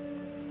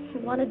 He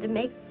wanted to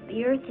make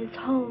the earth his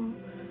home.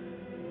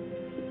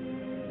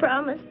 He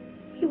promised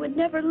he would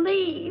never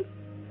leave.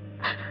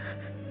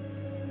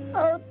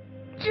 Oh,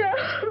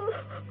 Joe.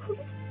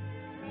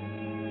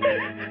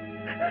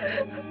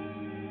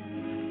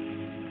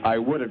 I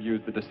would have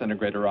used the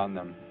disintegrator on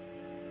them,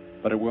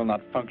 but it will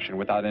not function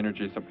without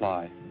energy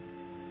supply.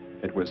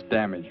 It was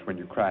damaged when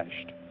you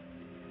crashed.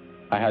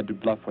 I had to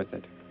bluff with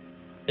it.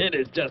 It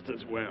is just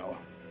as well.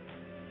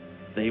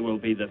 They will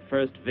be the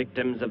first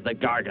victims of the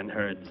Gargon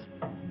herds.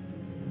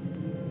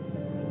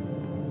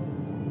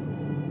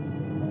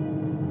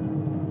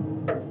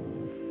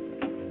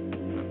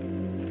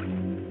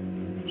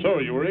 So,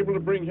 you were able to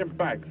bring him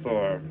back,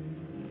 Thor?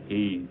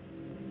 He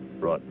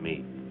brought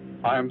me.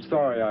 I am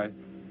sorry I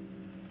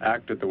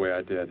acted the way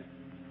I did.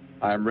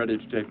 I am ready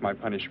to take my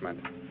punishment.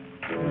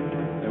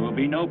 There will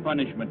be no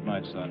punishment,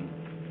 my son.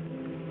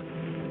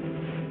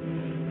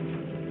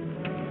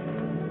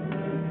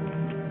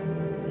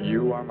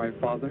 You are my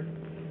father?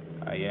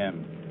 I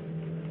am.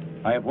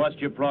 I have watched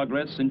your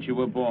progress since you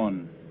were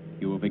born.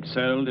 You have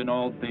excelled in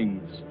all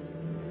things.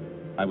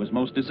 I was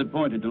most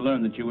disappointed to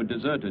learn that you were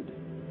deserted.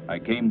 I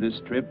came this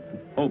trip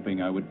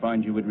hoping I would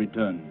find you had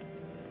returned.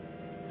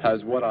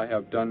 Has what I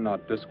have done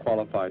not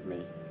disqualified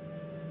me?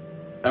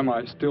 Am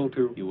I still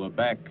to... You are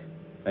back.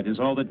 That is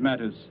all that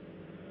matters.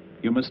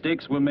 Your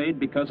mistakes were made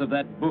because of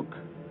that book.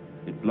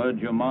 It blurred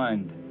your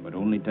mind, but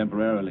only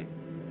temporarily.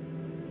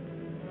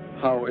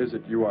 How is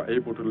it you are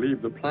able to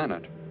leave the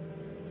planet?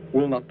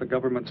 Will not the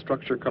government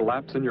structure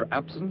collapse in your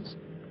absence?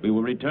 We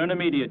will return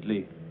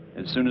immediately,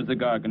 as soon as the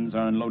Gargons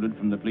are unloaded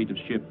from the fleet of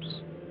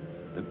ships.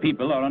 The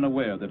people are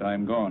unaware that I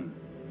am gone.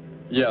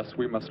 Yes,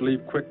 we must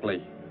leave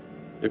quickly.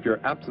 If your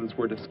absence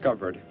were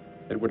discovered,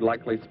 it would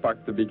likely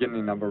spark the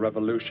beginning of a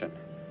revolution.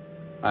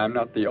 I am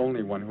not the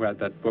only one who had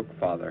that book,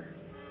 Father.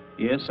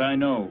 Yes, I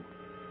know.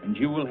 And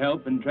you will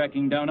help in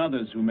tracking down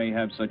others who may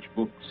have such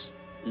books.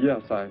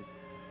 Yes,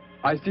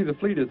 I see the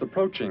fleet is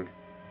approaching.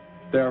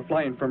 They are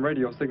flying from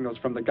radio signals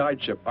from the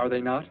guide ship, are they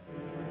not?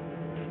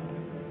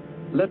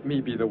 Let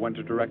me be the one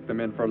to direct them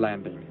in for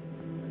landing.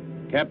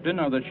 Captain,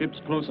 are the ships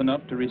close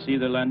enough to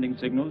receive their landing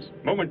signals?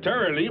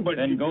 Momentarily, but...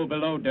 Then go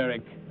below,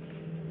 Derek.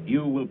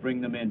 You will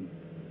bring them in.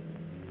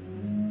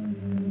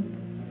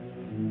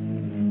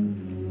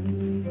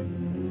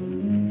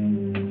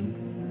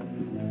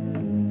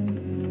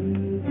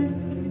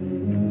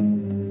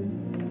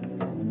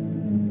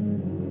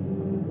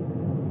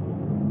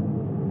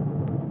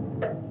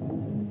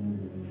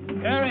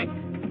 Derek,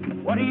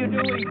 what are you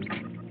doing?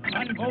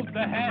 Unbolt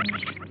the hatch.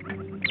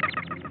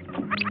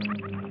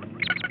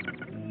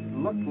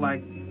 Looked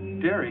like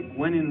Derek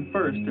went in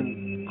first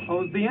and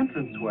closed the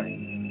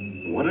entranceway.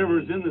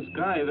 Whatever's in the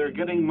sky, they're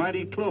getting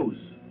mighty close.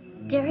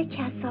 Derek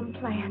has some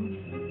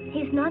plan.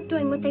 He's not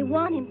doing what they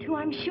want him to,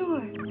 I'm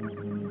sure.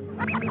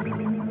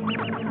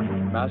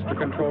 Master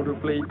control to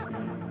fleet.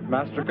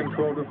 Master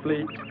control to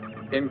fleet.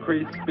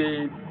 Increase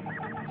speed.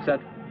 Set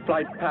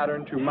flight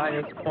pattern to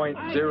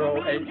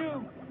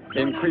 -0.08.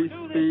 Increase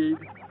speed.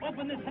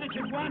 Open this hatch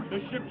at once. The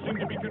ships seem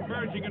to be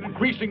converging and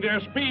increasing their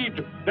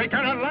speed. They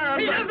cannot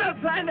land. He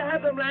doesn't plan to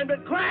have them land,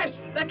 but crash.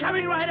 They're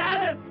coming right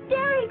at us.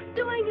 Derek's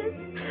doing it.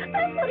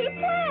 That's what he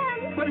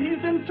planned. But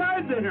he's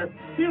inside there.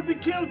 He'll be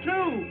killed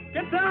too.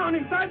 Get down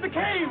inside the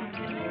cave.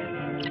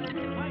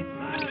 My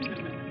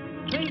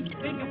son, please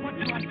think of what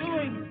you are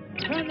doing.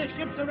 Turn the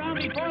ships around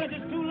before it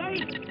is too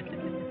late.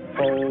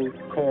 Hold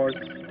course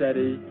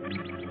steady.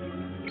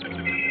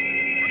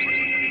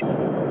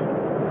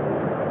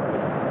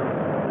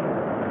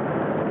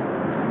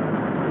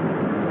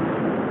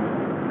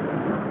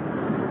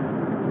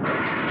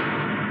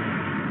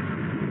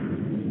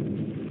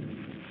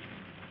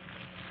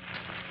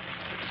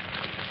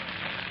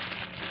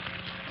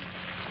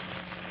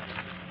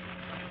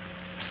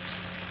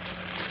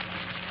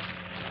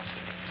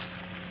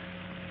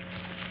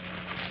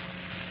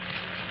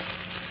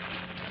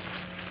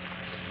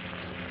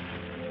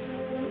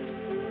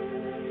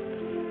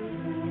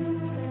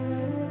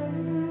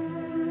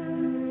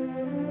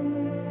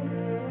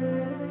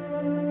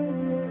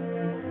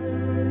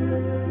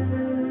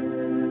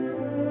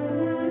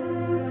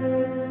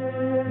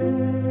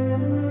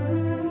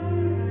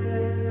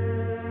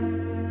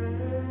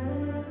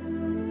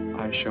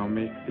 I shall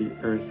make the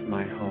earth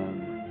my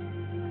home,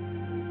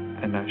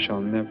 and I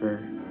shall never,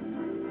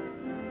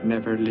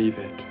 never leave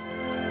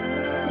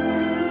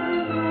it.